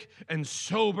stoic and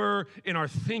sober in our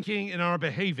thinking and our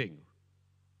behaving.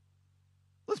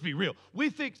 Let's be real. We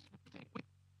think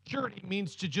maturity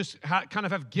means to just kind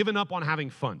of have given up on having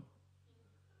fun.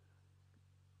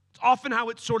 It's often how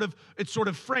it's sort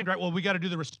of framed, right? Well, we got to do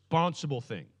the responsible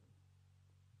thing.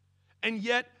 And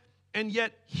yet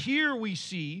here we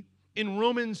see in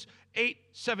Romans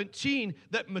 8:17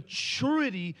 that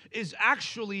maturity is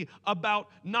actually about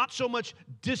not so much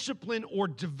discipline or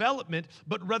development,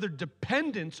 but rather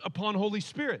dependence upon Holy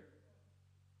Spirit.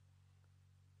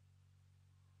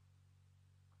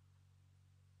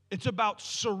 It's about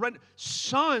surrender.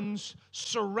 Sons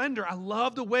surrender. I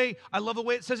love the way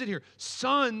it says it here.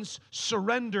 Sons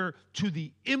surrender to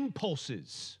the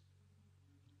impulses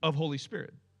of Holy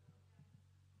Spirit.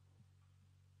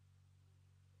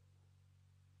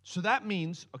 So that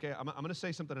means, okay, I'm going to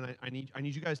say something, and I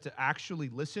need you guys to actually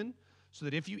listen, so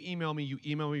that if you email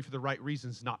me for the right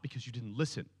reasons, not because you didn't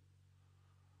listen.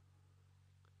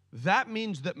 That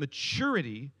means that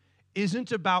maturity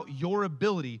isn't about your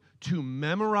ability to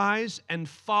memorize and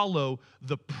follow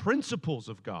the principles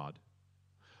of God,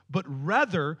 but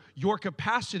rather your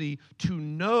capacity to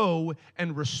know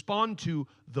and respond to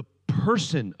the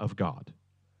person of God.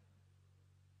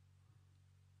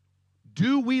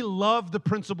 Do we love the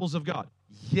principles of God?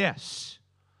 Yes.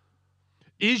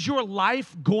 Is your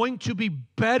life going to be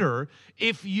better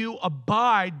if you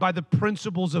abide by the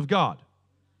principles of God?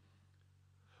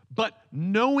 But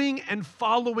knowing and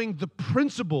following the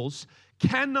principles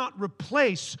cannot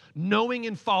replace knowing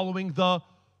and following the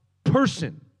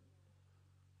person.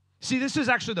 See, this is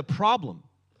actually the problem.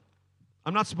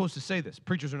 I'm not supposed to say this.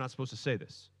 Preachers are not supposed to say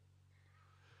this.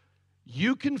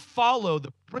 You can follow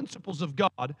the principles of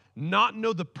God, not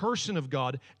know the person of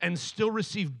God, and still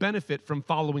receive benefit from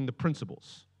following the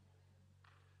principles.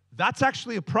 That's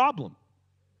actually a problem.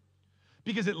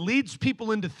 Because it leads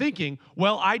people into thinking,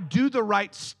 well, I do the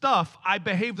right stuff, I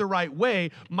behave the right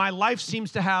way, my life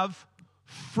seems to have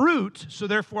fruit, so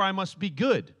therefore I must be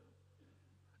good.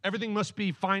 Everything must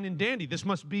be fine and dandy. This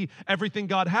must be everything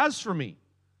God has for me.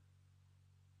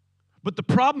 But the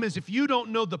problem is, if you don't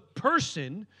know the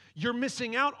person, you're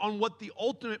missing out on what the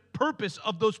ultimate purpose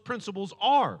of those principles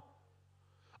are.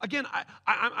 Again,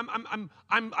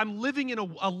 I'm living in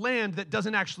a land that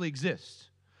doesn't actually exist.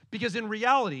 Because in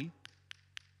reality,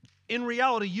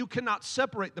 you cannot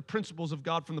separate the principles of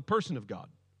God from the person of God.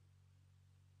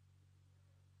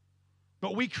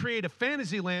 But we create a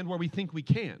fantasy land where we think we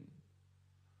can.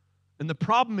 And the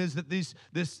problem is that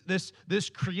this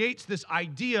creates this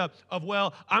idea of,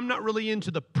 well, I'm not really into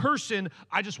the person,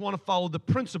 I just want to follow the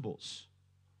principles.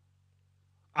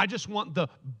 I just want the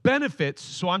benefits,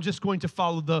 so I'm just going to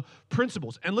follow the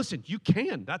principles. And listen, you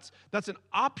can. That's an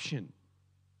option.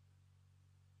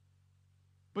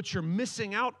 But you're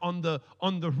missing out on the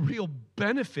real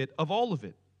benefit of all of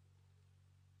it.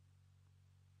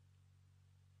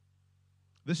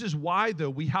 This is why, though,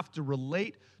 we have to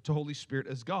relate to Holy Spirit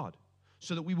as God,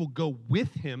 so that we will go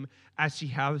with him as he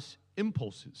has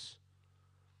impulses.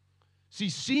 See,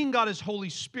 seeing God as Holy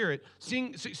Spirit,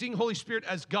 seeing Holy Spirit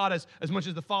as God as much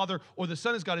as the Father or the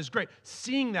Son as God is great.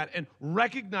 Seeing that and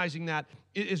recognizing that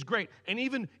is great. And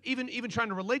even trying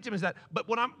to relate to him is that. But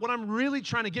what I'm really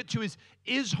trying to get to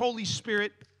is Holy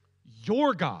Spirit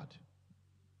your God?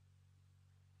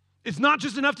 It's not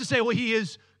just enough to say, well, he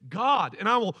is God, and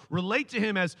I will relate to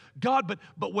him as God, but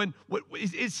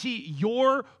is he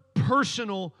your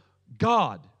personal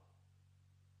God?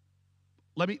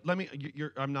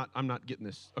 I'm not getting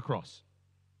this across.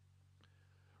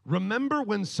 Remember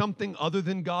when something other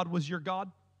than God was your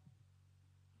God?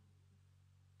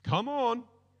 Come on.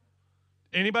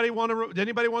 Anybody want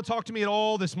to talk to me at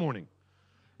all this morning?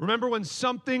 Remember when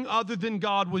something other than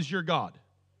God was your God?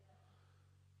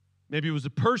 Maybe it was a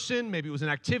person, maybe it was an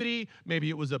activity, maybe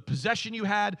it was a possession you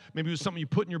had, maybe it was something you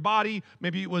put in your body,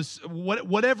 maybe it was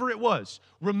whatever it was.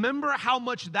 Remember how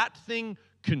much that thing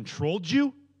controlled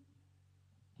you?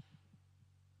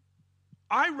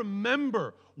 I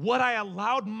remember what I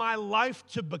allowed my life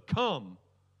to become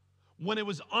when it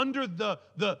was under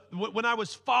when I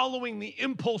was following the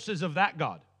impulses of that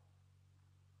God.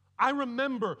 I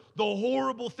remember the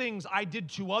horrible things I did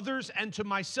to others and to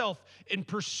myself in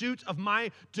pursuit of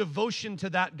my devotion to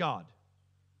that God.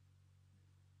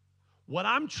 What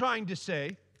I'm trying to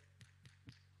say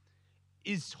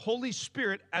is Holy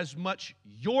Spirit as much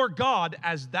your God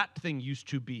as that thing used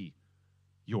to be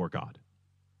your God.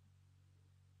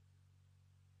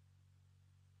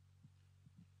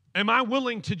 Am I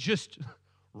willing to just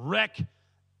wreck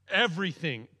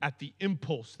everything at the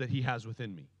impulse that he has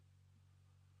within me?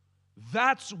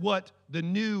 That's what the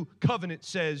new covenant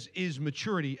says is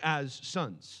maturity as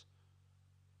sons.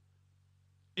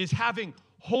 Is having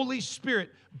Holy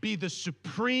Spirit be the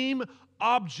supreme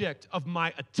object of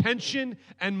my attention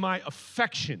and my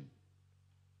affection.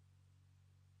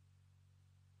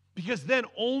 Because then,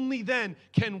 only then,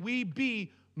 can we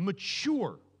be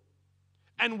mature.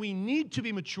 And we need to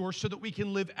be mature so that we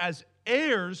can live as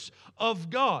heirs of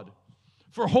God.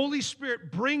 For Holy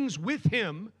Spirit brings with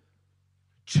him,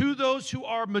 to those who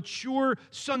are mature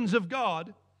sons of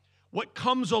God, what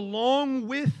comes along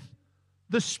with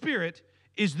the Spirit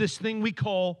is this thing we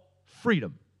call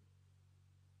freedom.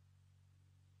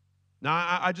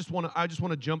 Now, I just want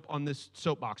to jump on this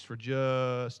soapbox for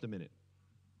just a minute.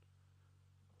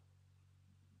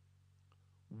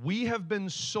 We have been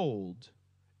sold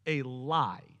a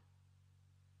lie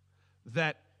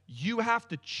that you have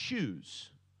to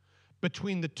choose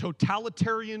between the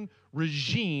totalitarian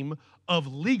regime of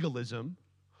legalism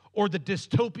or the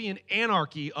dystopian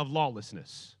anarchy of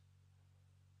lawlessness.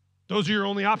 Those are your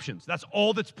only options. That's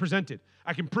all that's presented.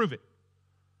 I can prove it.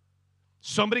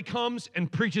 Somebody comes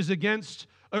and preaches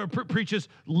preaches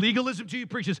legalism to you,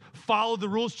 preaches follow the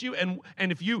rules to you, and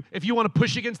if you want to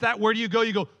push against that, where do you go?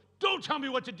 You go, don't tell me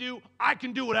what to do. I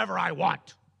can do whatever I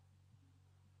want.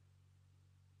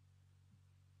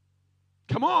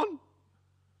 Come on.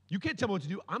 You can't tell me what to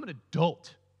do. I'm an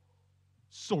adult.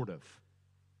 Sort of.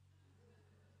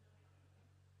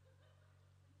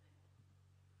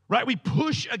 Right? We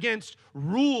push against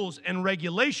rules and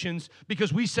regulations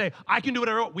because we say, I can do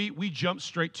whatever I want. We jump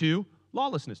straight to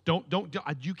lawlessness.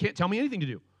 You can't tell me anything to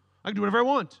do. I can do whatever I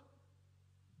want.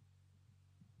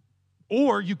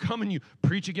 Or you come and you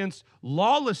preach against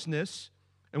lawlessness,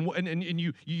 and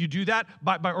you do that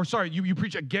you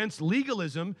preach against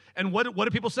legalism, and what do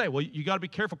people say? Well, you got to be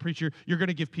careful, preacher. You're going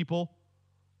to give people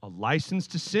a license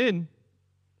to sin.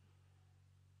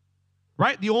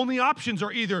 Right? The only options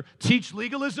are either teach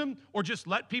legalism or just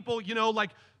let people,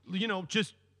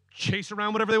 just chase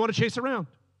around whatever they want to chase around.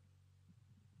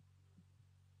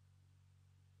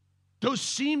 Those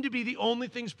seem to be the only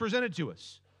things presented to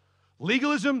us.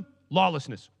 Legalism,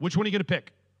 lawlessness. Which one are you going to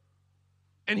pick?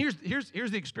 And here's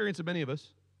the experience of many of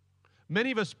us. Many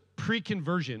of us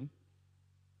pre-conversion,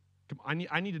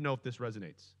 I need to know if this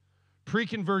resonates.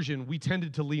 Pre-conversion, we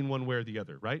tended to lean one way or the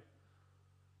other, right?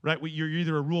 Right? You're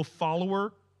either a rule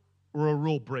follower or a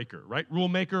rule breaker, right? Rule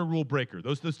maker, rule breaker.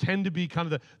 Those tend to be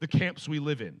kind of the camps we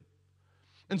live in.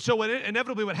 And so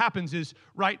inevitably what happens is,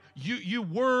 right, you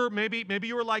were, maybe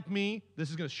you were like me,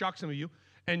 this is going to shock some of you,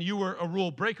 and you were a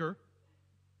rule breaker.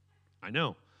 I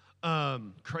know.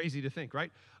 Crazy to think,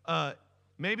 right?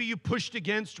 Maybe you pushed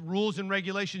against rules and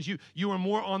regulations. You were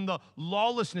more on the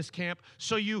lawlessness camp,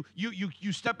 so you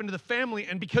step into the family,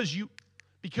 and because you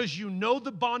know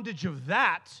the bondage of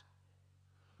that,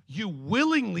 you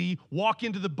willingly walk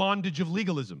into the bondage of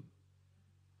legalism.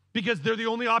 Because they're the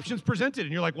only options presented.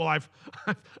 And you're like, well,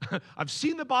 I've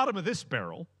seen the bottom of this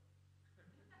barrel.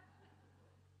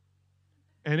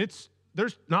 And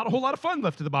there's not a whole lot of fun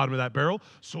left at the bottom of that barrel,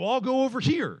 so I'll go over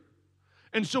here.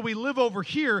 And so we live over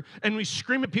here, and we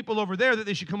scream at people over there that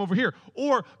they should come over here.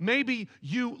 Or maybe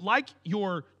you like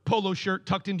your polo shirt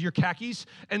tucked into your khakis,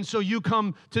 and so you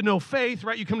come to know faith,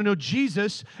 right? You come to know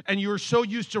Jesus, and you're so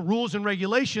used to rules and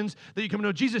regulations that you come to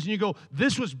know Jesus, and you go,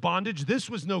 this was bondage, this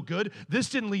was no good, this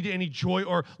didn't lead to any joy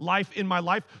or life in my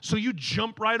life. So you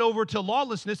jump right over to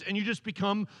lawlessness, and you just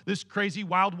become this crazy,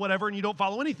 wild whatever, and you don't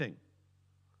follow anything.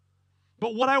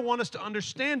 But what I want us to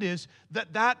understand is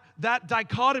that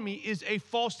dichotomy is a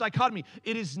false dichotomy.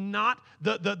 It is not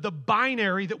the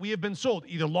binary that we have been sold,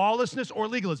 either lawlessness or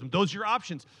legalism. Those are your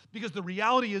options. Because the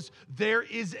reality is there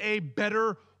is a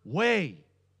better way.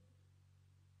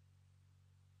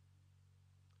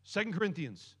 2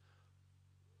 Corinthians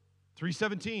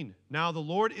 3:17. Now the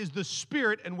Lord is the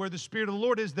Spirit, and where the Spirit of the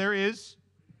Lord is, there is.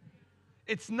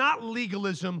 It's not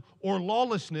legalism or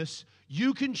lawlessness.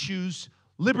 You can choose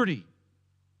liberty.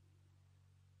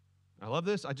 I love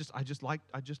this. I just like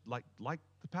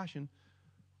the passion.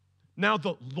 Now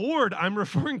the Lord I'm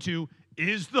referring to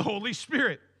is the Holy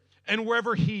Spirit. And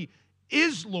wherever he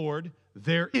is Lord,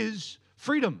 there is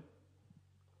freedom.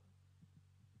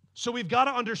 So we've got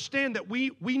to understand that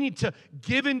we need to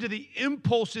give into the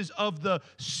impulses of the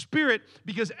Spirit,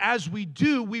 because as we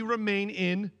do, we remain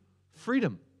in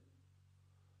freedom.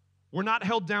 We're not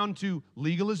held down to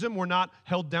legalism. We're not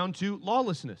held down to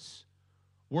lawlessness.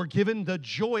 We're given the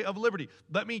joy of liberty.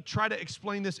 Let me try to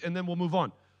explain this, and then we'll move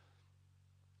on.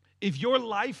 If your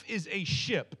life is a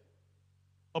ship,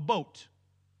 a boat,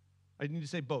 I need to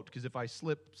say boat, because if I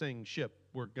slip saying ship,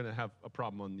 we're going to have a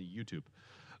problem on the YouTube.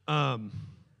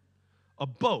 A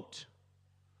boat.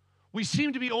 We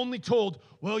seem to be only told,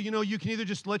 well, you can either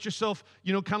just let yourself,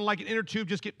 kind of like an inner tube,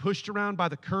 just get pushed around by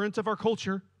the currents of our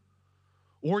culture,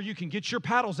 or you can get your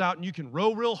paddles out and you can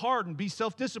row real hard and be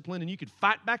self-disciplined and you can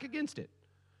fight back against it.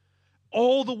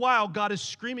 All the while, God is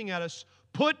screaming at us,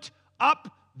 put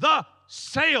up the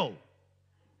sail.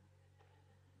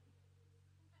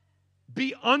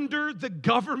 Be under the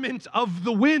government of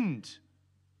the wind.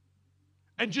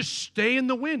 And just stay in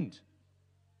the wind.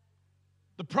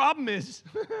 The problem is,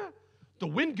 the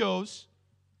wind goes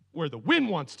where the wind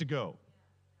wants to go.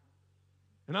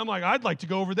 And I'm like, I'd like to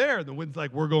go over there. And the wind's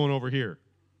like, we're going over here.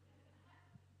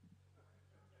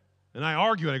 And I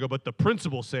argue and I go, but the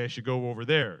principals say I should go over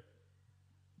there.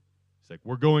 It's like,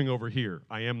 we're going over here.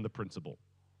 I am the principal.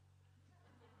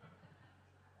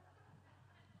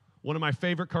 One of my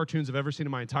favorite cartoons I've ever seen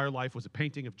in my entire life was a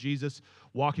painting of Jesus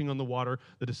walking on the water.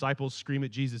 The disciples scream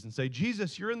at Jesus and say,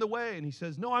 Jesus, you're in the way. And he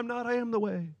says, no, I'm not. I am the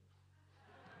way.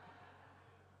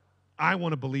 I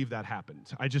want to believe that happened.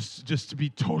 Just to be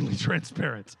totally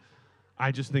transparent,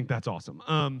 I just think that's awesome.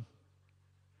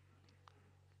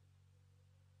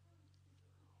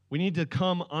 We need to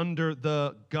come under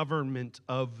the government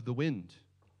of the wind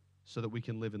so that we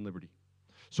can live in liberty.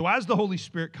 So as the Holy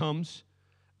Spirit comes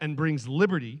and brings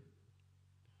liberty,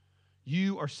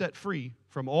 you are set free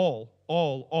from all.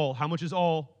 How much is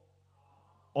all?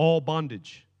 All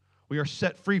bondage. We are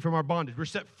set free from our bondage. We're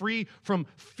set free from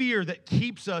fear that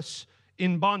keeps us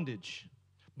in bondage.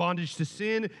 Bondage to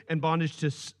sin and bondage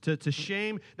to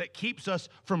shame that keeps us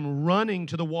from running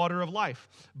to the water of life.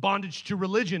 Bondage to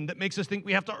religion that makes us think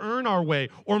we have to earn our way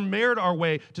or merit our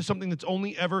way to something that's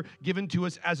only ever given to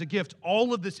us as a gift.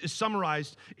 All of this is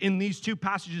summarized in these two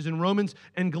passages in Romans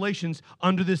and Galatians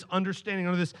under this understanding,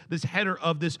 under this header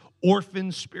of this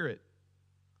orphan spirit.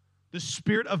 The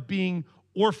spirit of being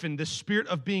orphaned, the spirit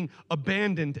of being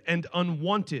abandoned and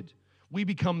unwanted. We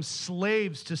become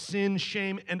slaves to sin,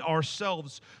 shame, and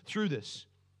ourselves through this.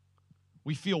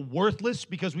 We feel worthless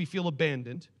because we feel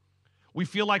abandoned. We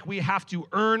feel like we have to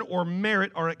earn or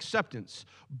merit our acceptance.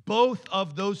 Both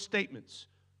of those statements,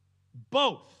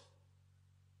 both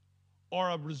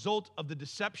are a result of the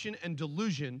deception and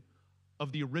delusion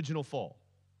of the original fall.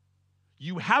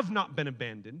 You have not been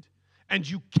abandoned, and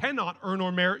you cannot earn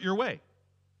or merit your way.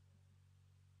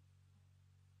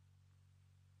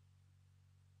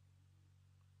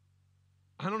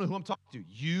 I don't know who I'm talking to.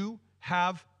 You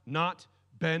have not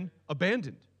been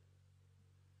abandoned.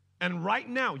 And right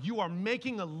now, you are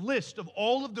making a list of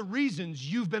all of the reasons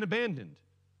you've been abandoned.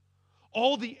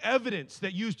 All the evidence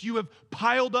that you have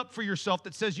piled up for yourself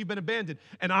that says you've been abandoned.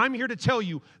 And I'm here to tell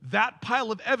you that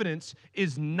pile of evidence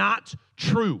is not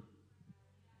true.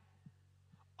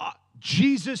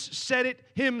 Jesus said it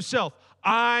himself.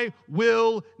 I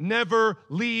will never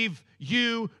leave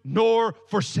you nor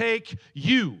forsake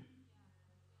you.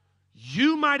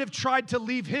 You might have tried to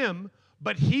leave him,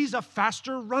 but he's a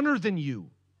faster runner than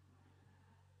you.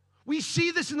 We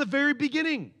see this in the very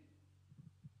beginning.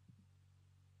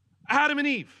 Adam and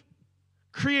Eve,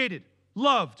 created,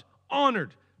 loved,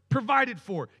 honored, provided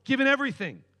for, given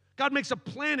everything. God makes a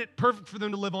planet perfect for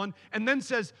them to live on and then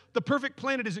says, the perfect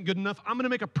planet isn't good enough. I'm going to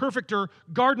make a perfecter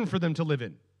garden for them to live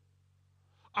in.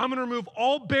 I'm going to remove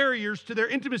all barriers to their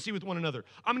intimacy with one another.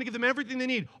 I'm going to give them everything they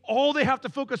need. All they have to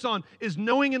focus on is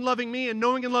knowing and loving me and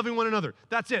knowing and loving one another.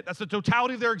 That's it. That's the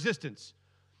totality of their existence.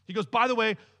 He goes, by the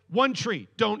way, one tree,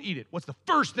 don't eat it. What's the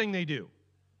first thing they do?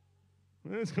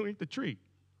 Let's go eat the tree.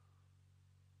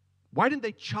 Why didn't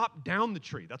they chop down the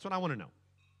tree? That's what I want to know.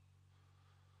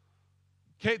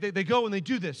 Okay, they go and they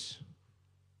do this.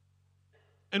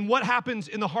 And what happens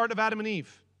in the heart of Adam and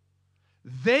Eve?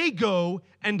 They go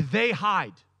and they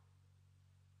hide.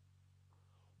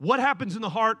 What happens in the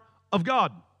heart of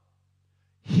God?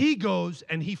 He goes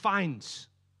and he finds.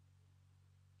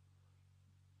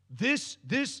 This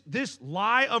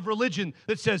lie of religion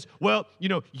that says, well,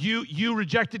 you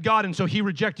rejected God and so he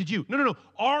rejected you. No.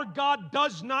 Our God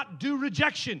does not do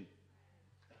rejection.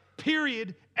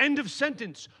 Period. End of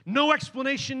sentence. No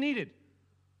explanation needed.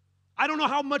 I don't know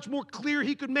how much more clear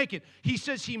he could make it. He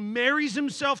says he marries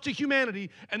himself to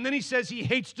humanity, and then he says he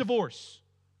hates divorce.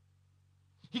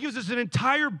 He gives us an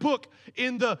entire book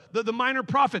in the minor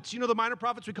prophets. You know the minor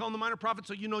prophets? We call them the minor prophets,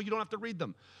 so you don't have to read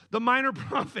them. The minor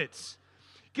prophets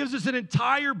gives us an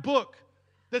entire book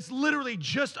that's literally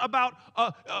just about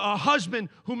a husband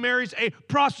who marries a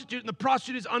prostitute, and the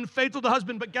prostitute is unfaithful to the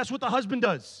husband, but guess what the husband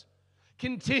does?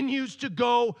 Continues to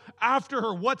go after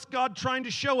her. What's God trying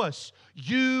to show us?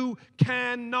 You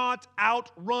cannot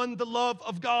outrun the love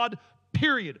of God,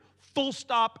 period. Full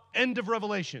stop, end of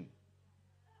revelation.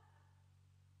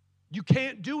 You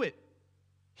can't do it.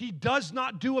 He does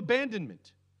not do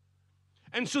abandonment.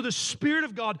 And so the Spirit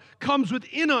of God comes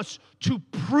within us to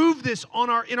prove this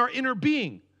in our inner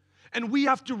being. And we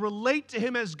have to relate to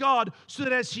him as God so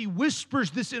that as he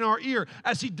whispers this in our ear,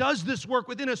 as he does this work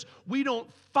within us, we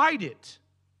don't fight it.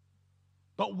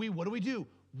 But what do?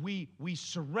 We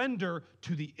surrender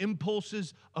to the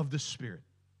impulses of the Spirit.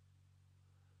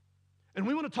 And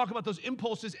we want to talk about those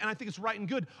impulses, and I think it's right and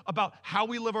good about how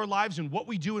we live our lives and what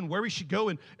we do and where we should go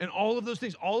and all of those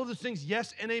things. All of those things,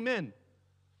 yes and amen.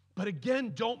 But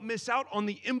again, don't miss out on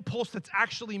the impulse that's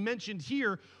actually mentioned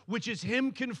here, which is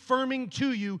him confirming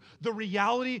to you the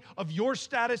reality of your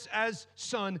status as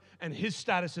son and his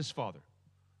status as father.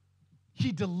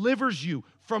 He delivers you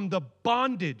from the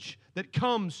bondage that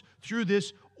comes through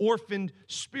this orphaned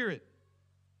spirit.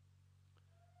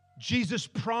 Jesus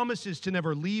promises to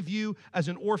never leave you as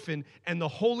an orphan, and the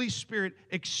Holy Spirit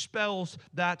expels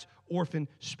that orphan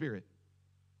spirit.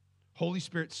 Holy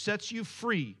Spirit sets you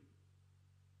free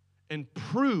and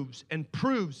proves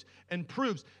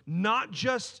not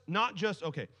just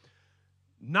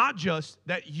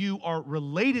that you are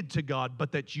related to God,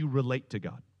 but that you relate to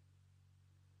God.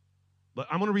 But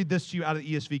I'm going to read this to you out of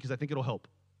the ESV because I think it'll help.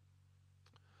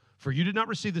 For you did not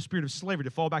receive the spirit of slavery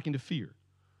to fall back into fear,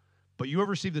 but you have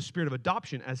received the spirit of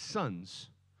adoption as sons,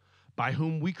 by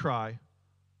whom we cry,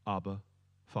 Abba,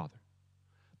 Father.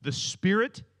 The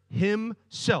Spirit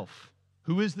himself.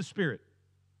 Who is the Spirit?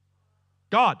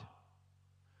 God.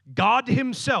 God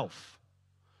himself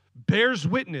bears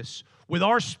witness with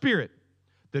our spirit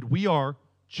that we are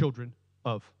children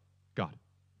of God.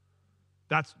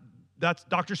 That's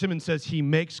Dr. Simmons says he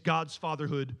makes God's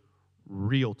fatherhood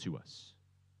real to us.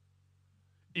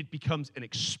 It becomes an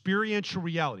experiential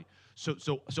reality.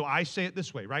 So I say it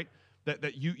this way, right?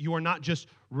 That you are not just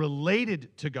related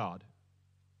to God,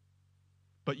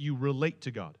 but you relate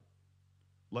to God.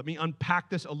 Let me unpack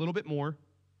this a little bit more.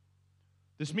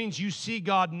 This means you see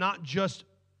God not just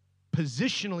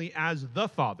positionally as the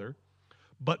Father,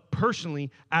 but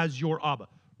personally as your Abba.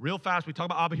 Real fast, we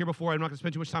talked about Abba here before. I'm not going to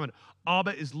spend too much time on it.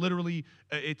 Abba is literally,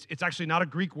 it's actually not a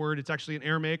Greek word. It's actually an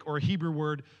Aramaic or a Hebrew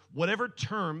word. Whatever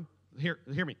term, hear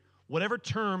me, whatever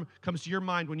term comes to your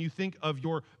mind when you think of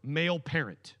your male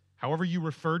parent, however you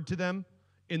referred to them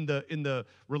in the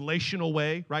relational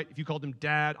way, right? If you called him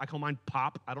dad, I call mine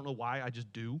pop. I don't know why, I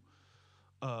just do.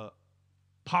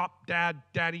 Pop, dad,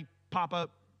 daddy, papa.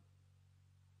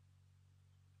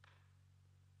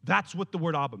 That's what the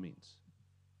word Abba means.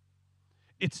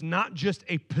 It's not just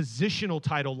a positional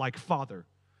title like father.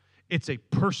 It's a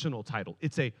personal title.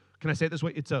 Can I say it this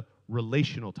way? It's a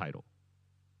relational title.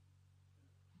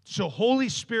 So Holy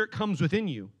Spirit comes within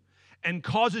you and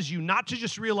causes you not to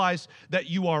just realize that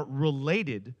you are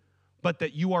related, but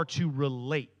that you are to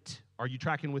relate. Are you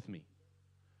tracking with me?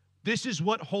 This is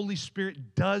what Holy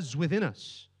Spirit does within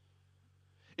us.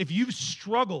 If you've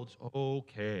struggled,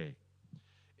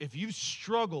 if you've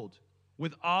struggled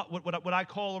with what I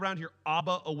call around here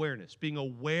Abba awareness, being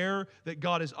aware that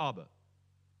God is Abba,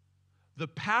 The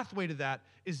pathway to that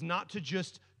is not to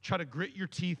just try to grit your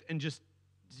teeth and just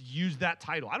use that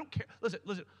title. I don't care. Listen,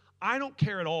 I don't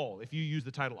care at all if you use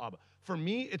the title Abba. For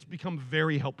me, it's become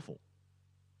very helpful.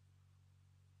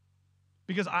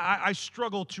 Because I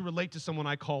struggle to relate to someone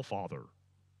I call Father.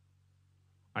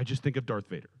 I just think of Darth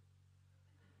Vader.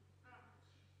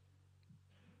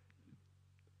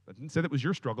 I didn't say that was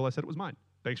your struggle. I said it was mine.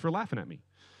 Thanks for laughing at me.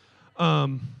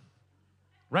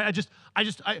 Right?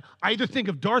 I either think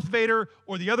of Darth Vader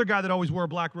or the other guy that always wore a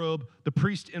black robe, the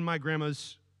priest in my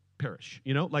grandma's parish.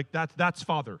 You know, like that's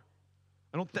Father.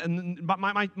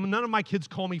 None of my kids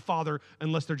call me Father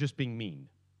unless they're just being mean.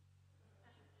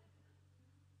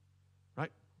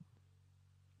 Right?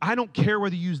 I don't care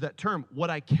whether you use that term. What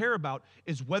I care about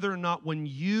is whether or not when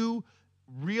you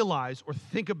realize or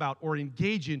think about or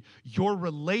engage in your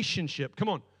relationship,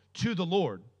 to the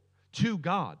Lord, to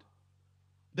God,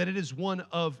 that it is one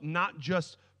of not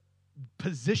just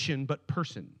position but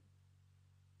person.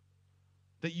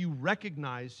 That you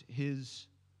recognize his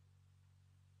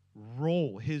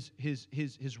role, his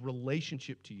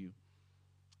relationship to you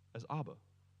as Abba.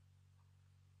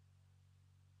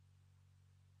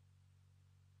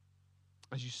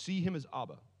 As you see him as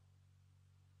Abba,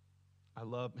 I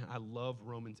love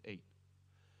Romans 8.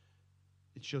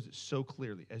 It shows it so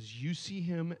clearly. As you see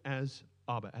him as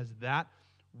Abba, as that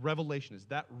revelation, as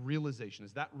that realization,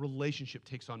 as that relationship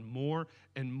takes on more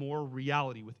and more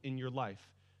reality within your life,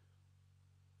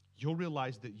 you'll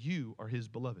realize that you are his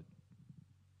beloved.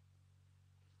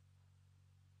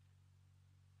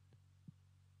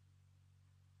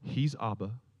 He's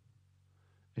Abba,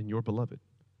 and you're beloved.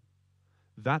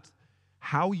 That's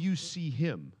how you see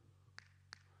him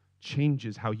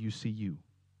changes how you see you.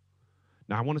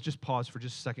 Now, I want to just pause for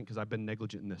just a second because I've been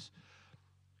negligent in this.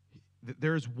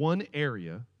 There's one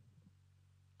area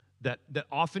that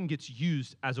often gets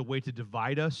used as a way to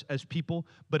divide us as people,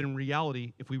 but in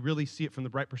reality, if we really see it from the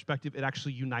right perspective, it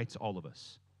actually unites all of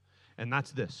us. And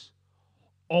that's this.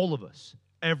 All of us,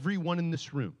 everyone in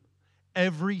this room,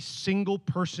 every single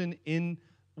person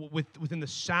within the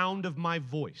sound of my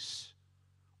voice,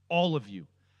 all of you,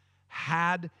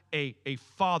 had a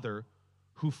father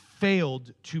who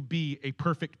failed to be a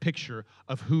perfect picture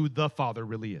of who the Father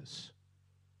really is.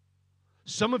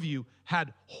 Some of you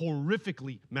had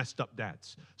horrifically messed up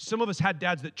dads. Some of us had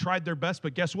dads that tried their best,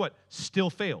 but guess what? Still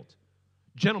failed.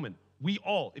 Gentlemen, we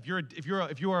all, if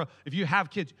you have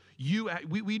kids,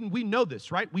 we know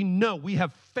this, right? We know we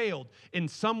have failed in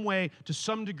some way, to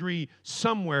some degree,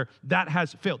 somewhere that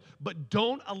has failed. But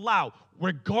don't allow,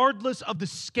 regardless of the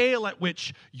scale at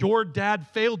which your dad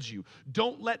failed you,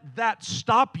 don't let that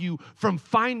stop you from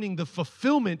finding the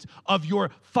fulfillment of your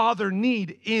father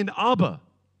need in Abba.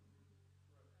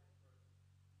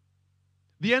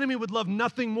 The enemy would love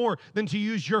nothing more than to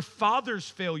use your father's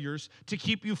failures to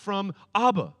keep you from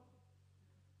Abba.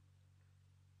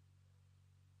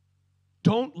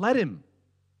 Don't let him.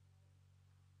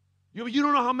 You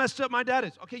don't know how messed up my dad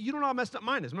is. Okay, you don't know how messed up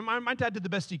mine is. My dad did the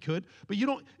best he could, but you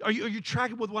don't. Are you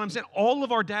tracking with what I'm saying? All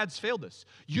of our dads failed us.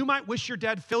 You might wish your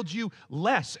dad failed you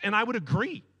less, and I would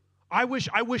agree. I wish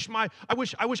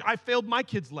I failed my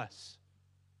kids less.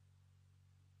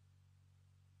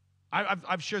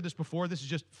 I've shared this before. This is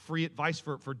just free advice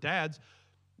for dads.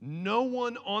 No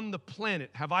one on the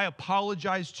planet have I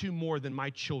apologized to more than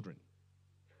my children.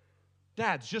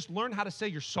 Dads, just learn how to say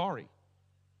you're sorry.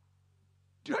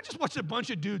 Dude, I just watched a bunch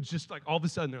of dudes just like all of a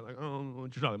sudden they're like, oh, I don't know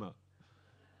what you're talking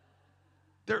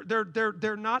about.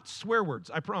 They're not swear words,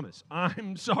 I promise.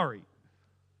 I'm sorry.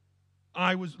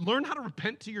 Learn how to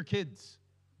repent to your kids.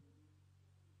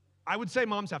 I would say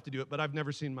moms have to do it, but I've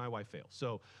never seen my wife fail.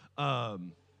 So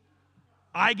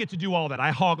I get to do all that.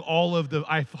 I hog all of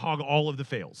the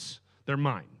fails. They're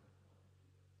mine.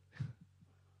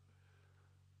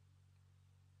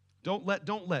 Don't let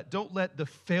the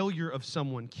failure of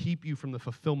someone keep you from the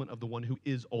fulfillment of the one who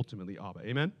is ultimately Abba.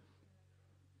 Amen?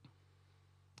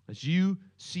 As you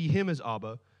see him as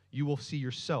Abba, you will see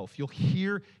yourself. You'll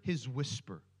hear his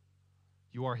whisper.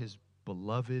 You are his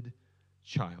beloved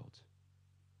child.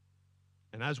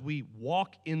 And as we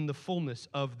walk in the fullness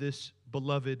of this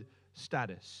beloved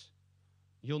status,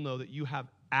 you'll know that you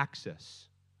have access.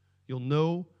 You'll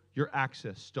know your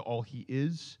access to all he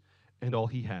is and all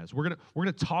he has. We're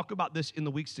gonna talk about this in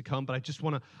the weeks to come, but I just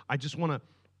wanna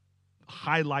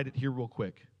highlight it here real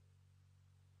quick.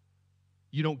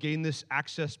 You don't gain this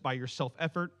access by your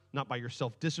self-effort, not by your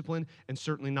self-discipline, and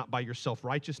certainly not by your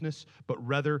self-righteousness, but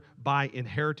rather by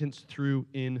inheritance through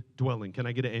indwelling. Can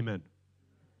I get an amen?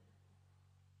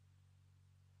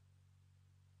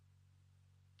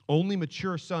 Only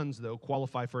mature sons, though,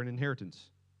 qualify for an inheritance.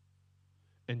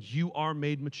 And you are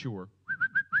made mature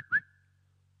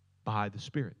By the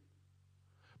Spirit.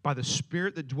 By the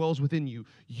Spirit that dwells within you,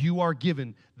 you are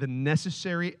given the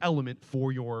necessary element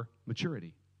for your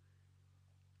maturity.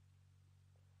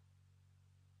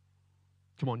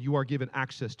 Come on, you are given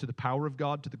access to the power of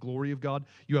God, to the glory of God.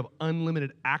 You have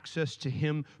unlimited access to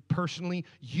Him personally.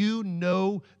 You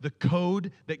know the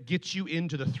code that gets you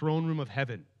into the throne room of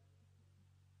heaven.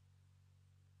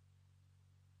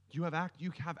 You have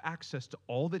access to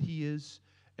all that He is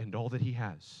and all that He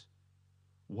has.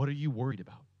 What are you worried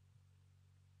about?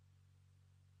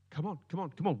 Come on.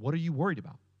 What are you worried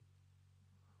about?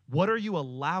 What are you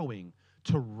allowing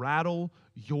to rattle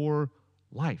your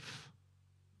life?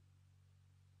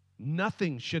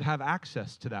 Nothing should have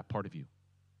access to that part of you.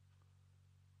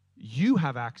 You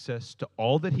have access to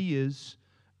all that He is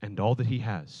and all that He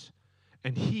has.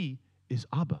 And He is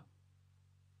Abba.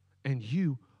 And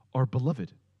you are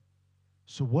beloved.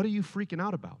 So what are you freaking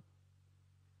out about?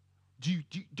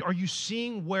 Are you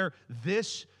seeing where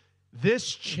this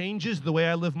changes the way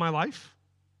I live my life?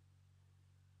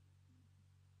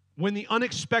 When the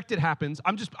unexpected happens,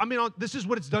 this is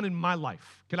what it's done in my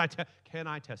life. Can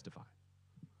I testify?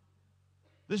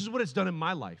 This is what it's done in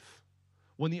my life.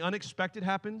 When the unexpected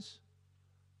happens,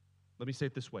 let me say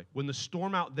it this way. When the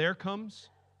storm out there comes,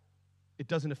 it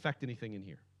doesn't affect anything in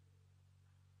here.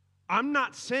 I'm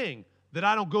not saying that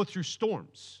I don't go through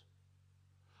storms.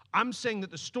 I'm saying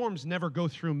that the storms never go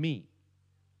through me.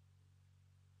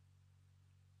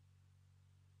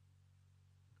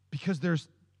 Because there's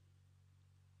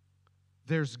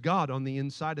God on the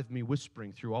inside of me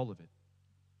whispering through all of it.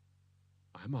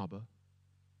 I'm Abba,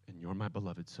 and you're my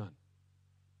beloved Son.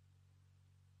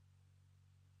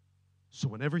 So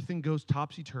when everything goes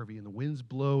topsy-turvy and the winds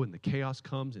blow and the chaos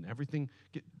comes and everything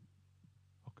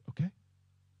okay,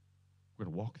 we're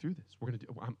going to walk through this. We're going to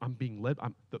do. I'm being led.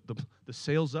 The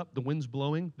sail's up, the wind's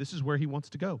blowing. This is where He wants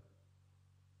to go.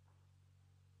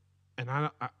 And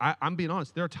I'm being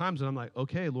honest. There are times when I'm like,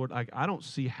 okay, Lord, I don't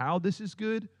see how this is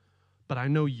good, but I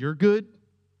know You're good,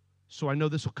 so I know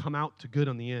this will come out to good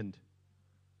on the end.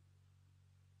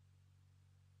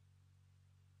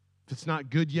 If it's not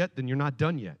good yet, then you're not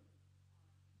done yet.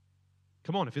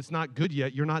 Come on, if it's not good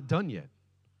yet, you're not done yet.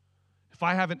 If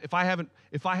I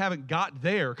haven't got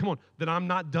there, come on, then I'm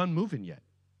not done moving yet.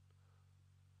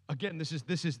 Again, this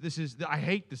is I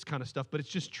hate this kind of stuff, but it's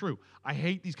just true. I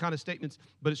hate these kind of statements,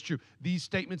 but it's true. These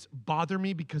statements bother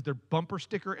me because they're bumper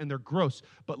sticker and they're gross.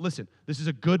 But listen, this is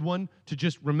a good one to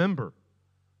just remember.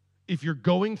 If you're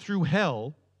going through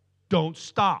hell, don't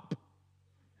stop.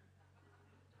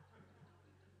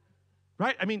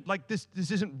 Right? I mean, like this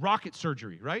isn't rocket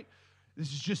surgery, right?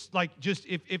 This is just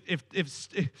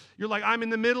if you're like, I'm in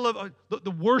the middle of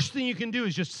the worst thing you can do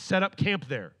is just set up camp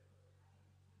there.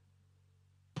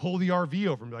 Pull the RV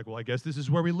over and be like, well, I guess this is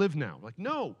where we live now. Like,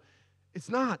 no, it's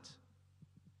not.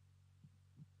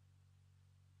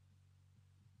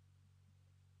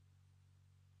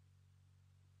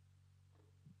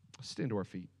 Let's stand to our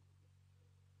feet.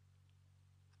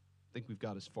 I think we've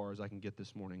got as far as I can get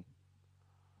this morning.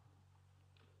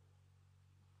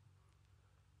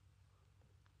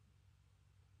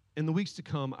 In the weeks to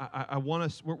come, I want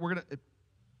us, we're going to,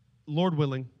 Lord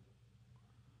willing,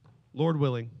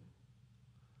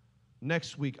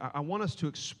 next week, I want us to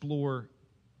explore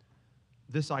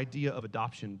this idea of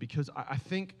adoption because I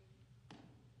think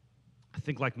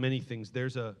like many things,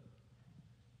 there's a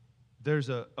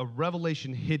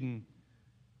revelation hidden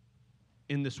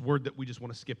in this word that we just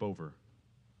want to skip over.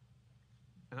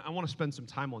 And I want to spend some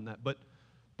time on that, but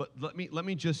let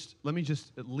me just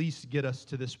at least get us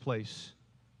to this place.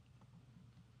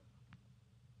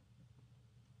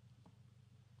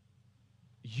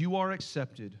 You are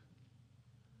accepted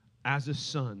as a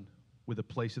son with a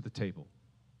place at the table.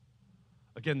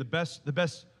 Again, the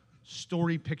best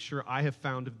story picture I have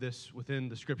found of this within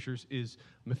the scriptures is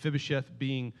Mephibosheth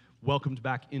being welcomed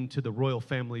back into the royal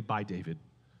family by David.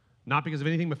 Not because of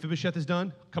anything Mephibosheth has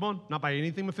done. Come on, not by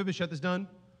anything Mephibosheth has done,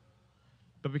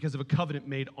 but because of a covenant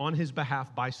made on his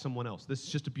behalf by someone else. This is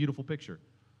just a beautiful picture.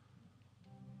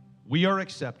 We are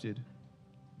accepted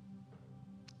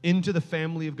into the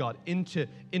family of God, into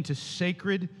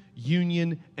sacred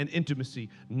union and intimacy,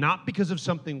 not because of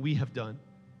something we have done,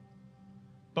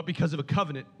 but because of a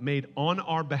covenant made on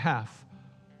our behalf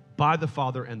by the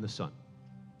Father and the Son.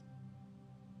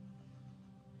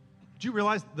 Do you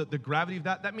realize the gravity of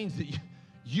that? That means that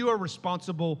you are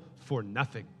responsible for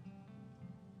nothing.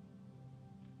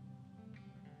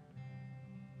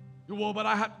 Well,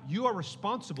 but you are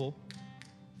responsible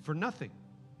for nothing.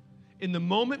 In the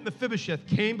moment Mephibosheth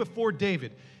came before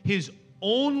David, his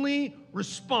only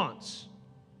response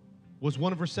was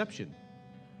one of reception.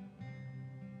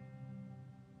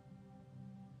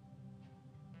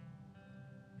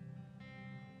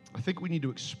 I think we need to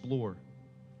explore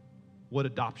what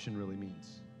adoption really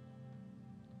means,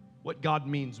 what God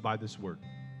means by this word.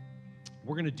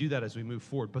 We're going to do that as we move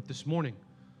forward. But this morning,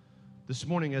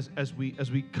 as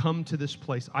we come to this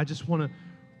place, I just want to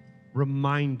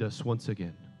remind us once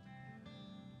again,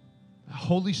 the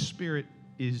Holy Spirit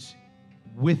is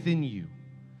within you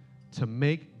to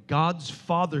make God's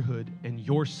fatherhood and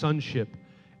your sonship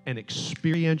an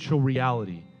experiential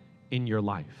reality in your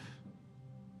life.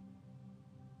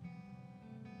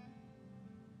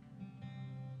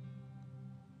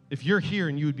 If you're here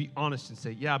and you would be honest and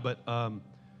say, yeah, but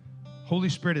Holy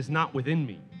Spirit is not within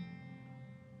me.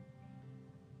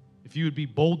 If you would be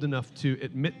bold enough to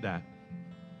admit that,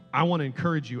 I want to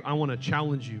encourage you, I want to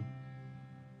challenge you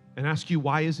and ask you,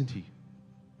 why isn't he?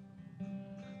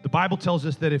 The Bible tells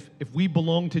us that if we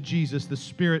belong to Jesus, the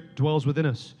Spirit dwells within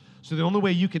us. So the only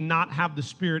way you can not have the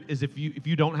Spirit is if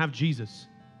you don't have Jesus.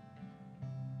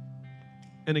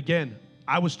 And again,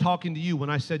 I was talking to you when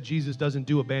I said Jesus doesn't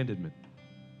do abandonment.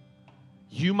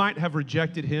 You might have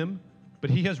rejected him, but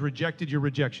he has rejected your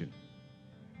rejection.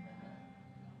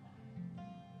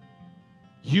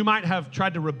 You might have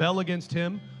tried to rebel against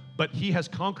him, but he has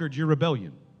conquered your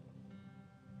rebellion.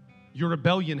 Your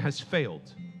rebellion has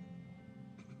failed.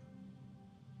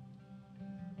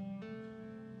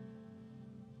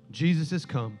 Jesus has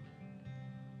come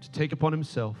to take upon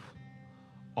himself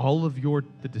all of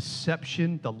the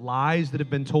deception, the lies that have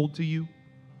been told to you,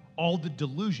 all the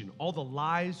delusion, all the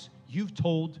lies you've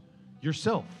told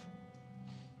yourself.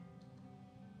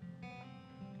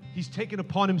 He's taken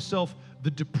upon himself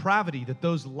the depravity that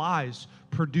those lies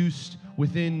produced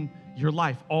within your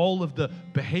life. All of the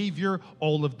behavior,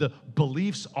 all of the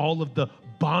beliefs, all of the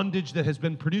bondage that has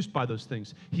been produced by those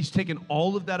things. He's taken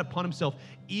all of that upon himself,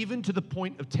 even to the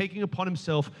point of taking upon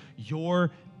himself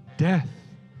your death,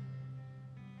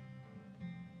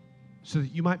 so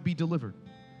that you might be delivered,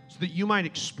 so that you might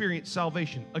experience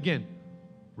salvation. Again,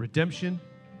 redemption,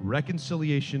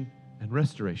 reconciliation, and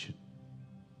restoration.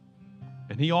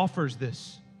 And he offers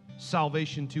this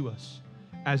salvation to us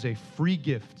as a free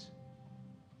gift,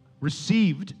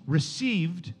 received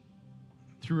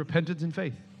through repentance and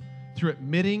faith, through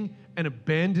admitting and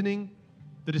abandoning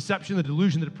the deception, the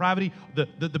delusion, the depravity,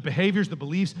 the behaviors, the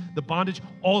beliefs, the bondage,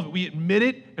 all of it. We admit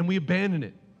it and we abandon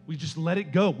it. We just let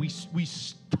it go. We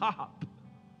stop.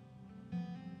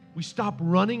 We stop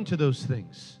running to those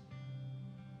things.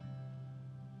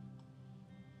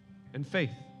 And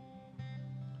faith.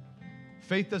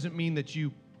 Faith doesn't mean that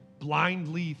you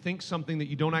blindly think something that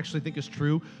you don't actually think is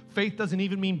true. Faith doesn't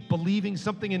even mean believing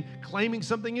something and claiming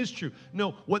something is true.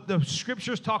 No, what the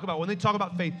scriptures talk about when they talk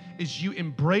about faith is you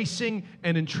embracing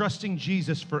and entrusting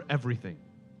Jesus for everything.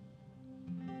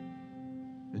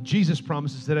 And Jesus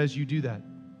promises that as you do that,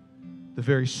 the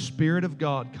very Spirit of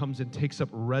God comes and takes up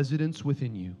residence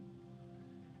within you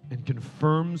and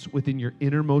confirms within your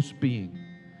innermost being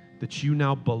that you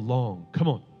now belong, come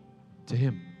on, to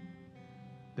him.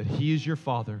 That he is your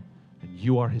Father and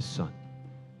you are his Son.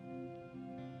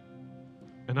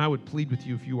 And I would plead with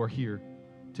you, if you are here,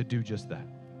 to do just that,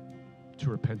 to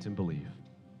repent and believe,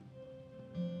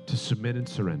 to submit and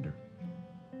surrender.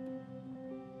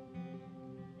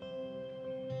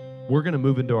 We're going to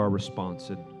move into our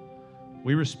response, and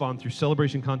we respond through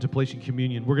celebration, contemplation,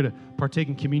 communion. We're going to partake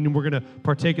in communion. We're going to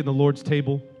partake in the Lord's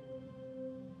table.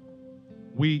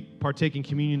 We partake in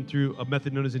communion through a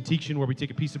method known as intinction, where we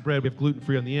take a piece of bread, we have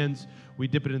gluten-free on the ends, we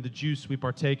dip it in the juice, we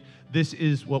partake. This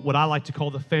is what I like to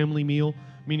call the family meal,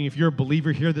 meaning if you're a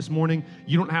believer here this morning,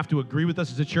 you don't have to agree with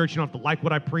us as a church, you don't have to like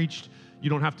what I preached, you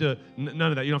don't have to, none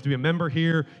of that, you don't have to be a member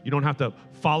here, you don't have to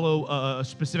follow a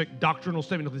specific doctrinal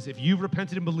statement. If you've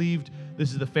repented and believed,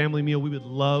 this is the family meal. We would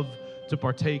love to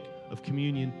partake of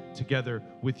communion together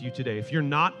with you today. If you're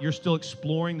not, you're still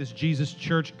exploring this Jesus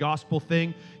church gospel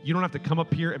thing, you don't have to come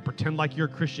up here and pretend like you're a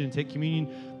Christian and take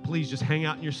communion. Please just hang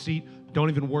out in your seat. Don't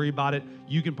even worry about it.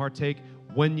 You can partake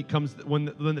when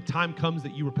the time comes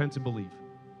that you repent and believe.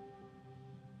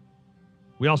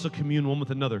 We also commune one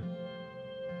with another.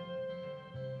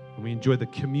 And we enjoy the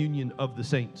communion of the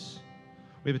saints.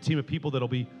 We have a team of people that'll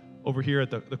be over here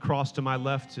at the cross to my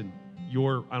left, and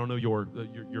your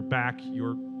back,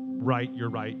 your right,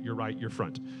 your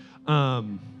front.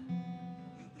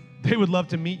 They would love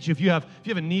to meet you. If you have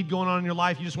a need going on in your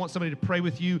life, you just want somebody to pray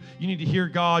with you, you need to hear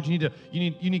God, you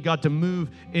need God to move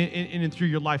in and through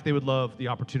your life, they would love the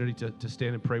opportunity to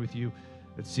stand and pray with you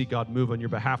and see God move on your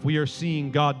behalf. We are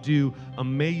seeing God do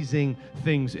amazing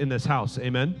things in this house.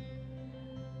 Amen?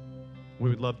 We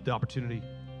would love the opportunity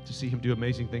to see him do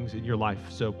amazing things in your life.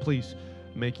 So please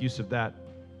make use of that.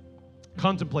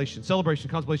 Contemplation, celebration,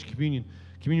 contemplation, communion.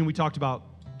 Communion, we talked about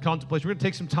contemplation. We're going to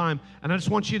take some time, and I just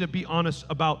want you to be honest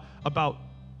about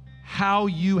how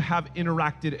you have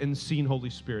interacted and seen Holy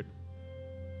Spirit.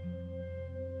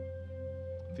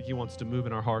 I think He wants to move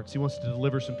in our hearts. He wants to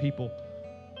deliver some people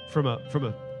from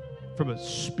a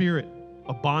spirit,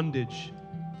 a bondage,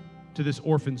 to this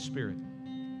orphan spirit.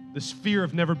 This fear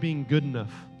of never being good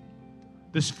enough.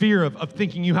 This fear of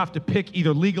thinking you have to pick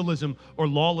either legalism or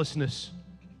lawlessness,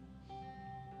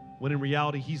 when in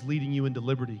reality, He's leading you into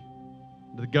liberty,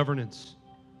 into the governance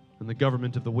and the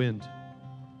government of the wind.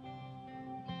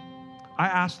 I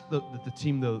asked the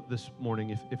team, though, this morning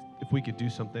if we could do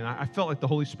something. I felt like the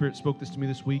Holy Spirit spoke this to me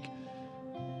this week.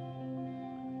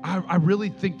 I really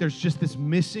think there's just this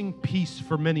missing piece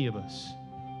for many of us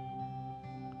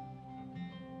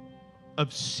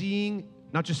of seeing,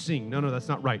 not just seeing, no, that's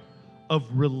not right, of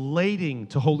relating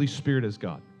to Holy Spirit as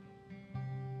God.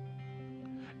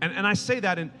 And I say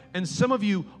that, and some of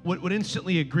you would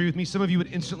instantly agree with me, some of you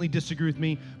would instantly disagree with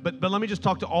me, but let me just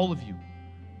talk to all of you.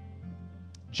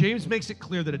 James makes it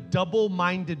clear that a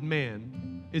double-minded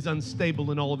man is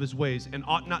unstable in all of his ways and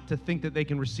ought not to think that they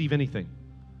can receive anything.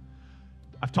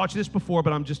 I've taught you this before,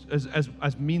 but I'm just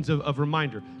as means of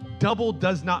reminder. Double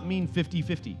does not mean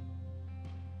 50-50.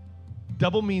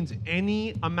 Double means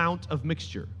any amount of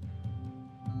mixture.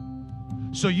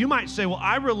 So you might say, well,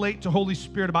 I relate to Holy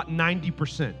Spirit about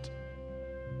 90%.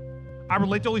 I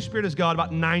relate to Holy Spirit as God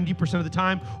about 90% of the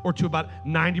time, or to about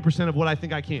 90% of what I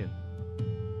think I can.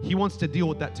 He wants to deal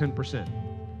with that 10%.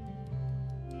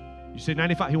 You say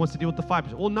 95, He wants to deal with the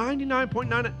 5%. Well,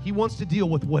 99.9, He wants to deal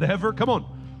with whatever, come on,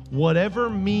 whatever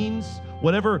means,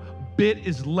 whatever bit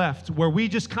is left where we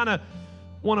just kind of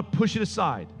want to push it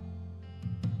aside.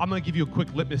 I'm going to give you a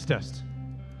quick litmus test.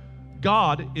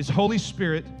 God is Holy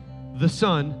Spirit, the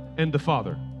Son, and the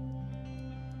Father.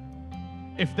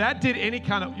 If that did any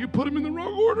kind of, you put them in the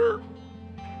wrong order.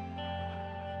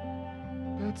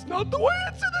 That's not the way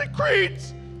it's in the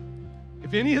creeds.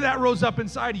 If any of that rose up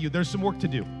inside of you, there's some work to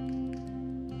do.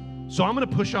 So I'm going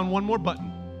to push on one more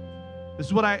button. This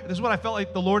is what I felt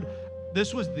like the Lord,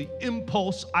 this was the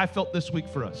impulse I felt this week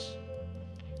for us.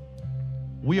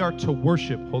 We are to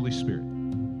worship Holy Spirit.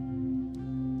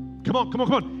 Come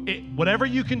on. Whatever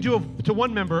you can do to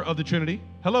one member of the Trinity,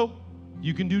 hello,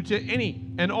 you can do to any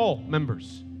and all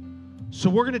members.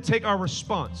 So we're going to take our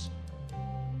response,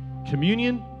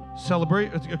 communion,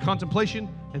 contemplation,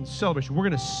 and celebration. We're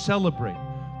going to celebrate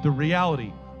the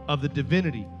reality of the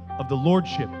divinity, of the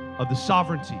lordship, of the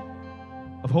sovereignty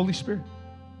of Holy Spirit.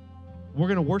 We're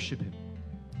going to worship Him.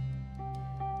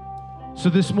 So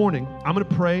this morning, I'm going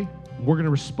to pray, and we're going to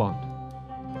respond.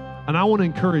 And I want to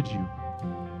encourage you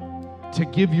to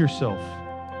give yourself,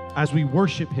 as we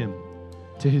worship Him,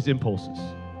 to His impulses.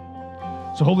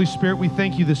 So Holy Spirit, we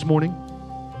thank you this morning.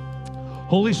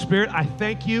 Holy Spirit, I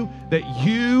thank you that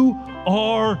you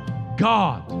are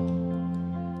God.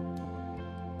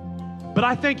 But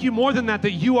I thank you more than that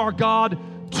you are God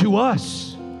to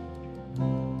us.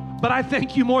 But I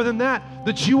thank you more than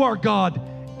that you are God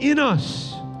in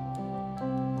us.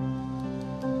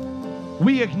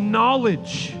 We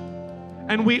acknowledge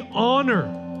and we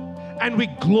honor and we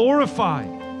glorify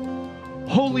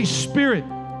Holy Spirit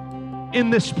in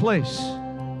this place.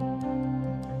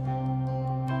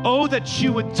 Oh, that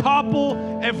you would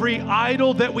topple every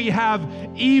idol that we have,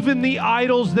 even the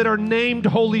idols that are named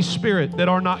Holy Spirit that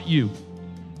are not you.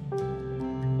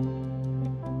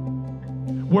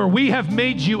 Where we have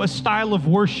made you a style of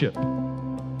worship,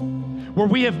 where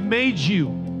we have made you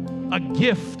a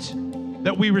gift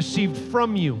that we received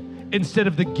from you instead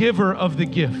of the giver of the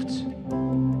gift.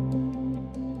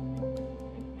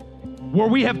 Where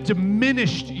we have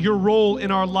diminished your role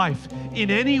in our life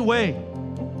in any way.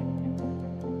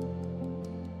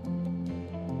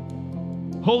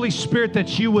 Holy Spirit,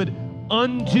 that you would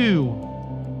undo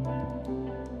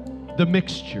the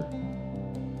mixture.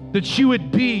 That you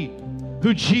would be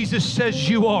who Jesus says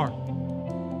you are.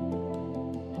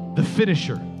 The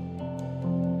finisher,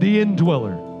 the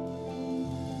indweller.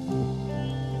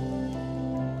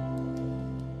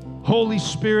 Holy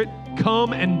Spirit,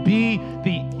 come and be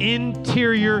the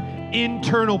interior,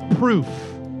 internal proof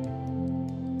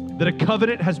that a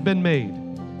covenant has been made,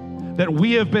 that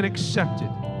we have been accepted,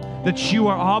 that you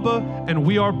are Abba and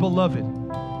we are beloved,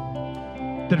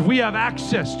 that we have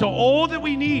access to all that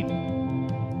we need,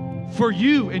 for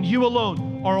you and you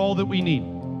alone are all that we need.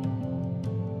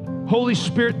 Holy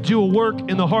Spirit, do a work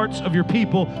in the hearts of your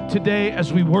people today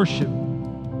as we worship.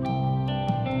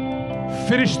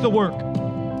 Finish the work.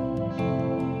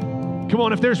 Come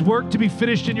on, if there's work to be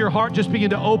finished in your heart, just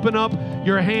begin to open up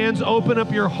your hands, open up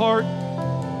your heart.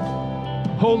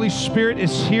 Holy Spirit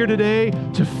is here today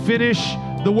to finish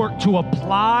the work to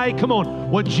apply, come on,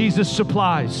 what Jesus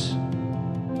supplies.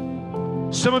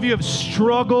 Some of you have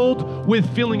struggled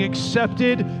with feeling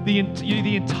accepted the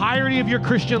entirety of your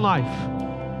Christian life.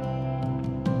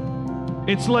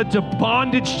 It's led to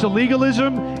bondage to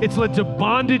legalism. It's led to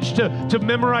bondage to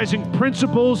memorizing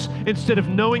principles instead of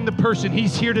knowing the person.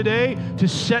 He's here today to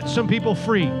set some people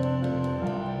free.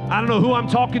 I don't know who I'm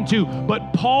talking to,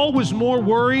 but Paul was more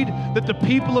worried that the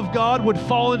people of God would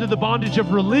fall into the bondage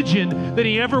of religion than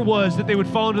he ever was that they would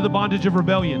fall into the bondage of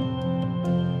rebellion.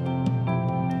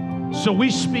 So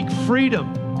we speak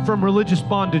freedom from religious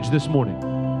bondage this morning.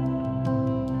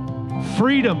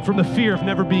 Freedom from the fear of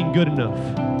never being good enough.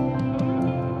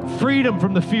 Freedom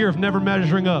from the fear of never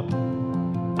measuring up.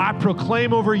 I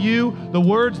proclaim over you the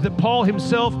words that Paul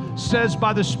himself says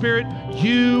by the Spirit,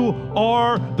 you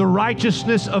are the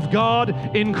righteousness of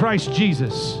God in Christ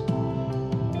Jesus.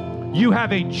 You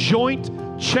have a joint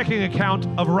checking account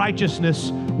of righteousness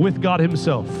with God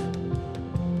himself.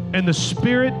 And the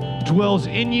Spirit dwells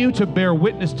in you to bear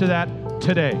witness to that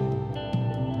today.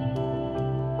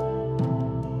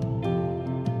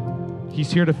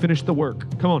 He's here to finish the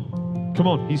work. Come on. Come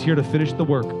on. He's here to finish the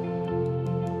work.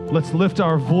 Let's lift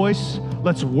our voice.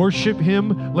 Let's worship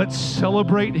him. Let's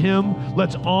celebrate him.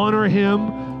 Let's honor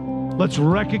him. Let's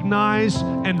recognize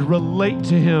and relate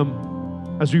to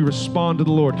him as we respond to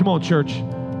the Lord. Come on, church.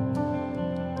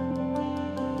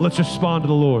 Let's respond to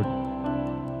the Lord.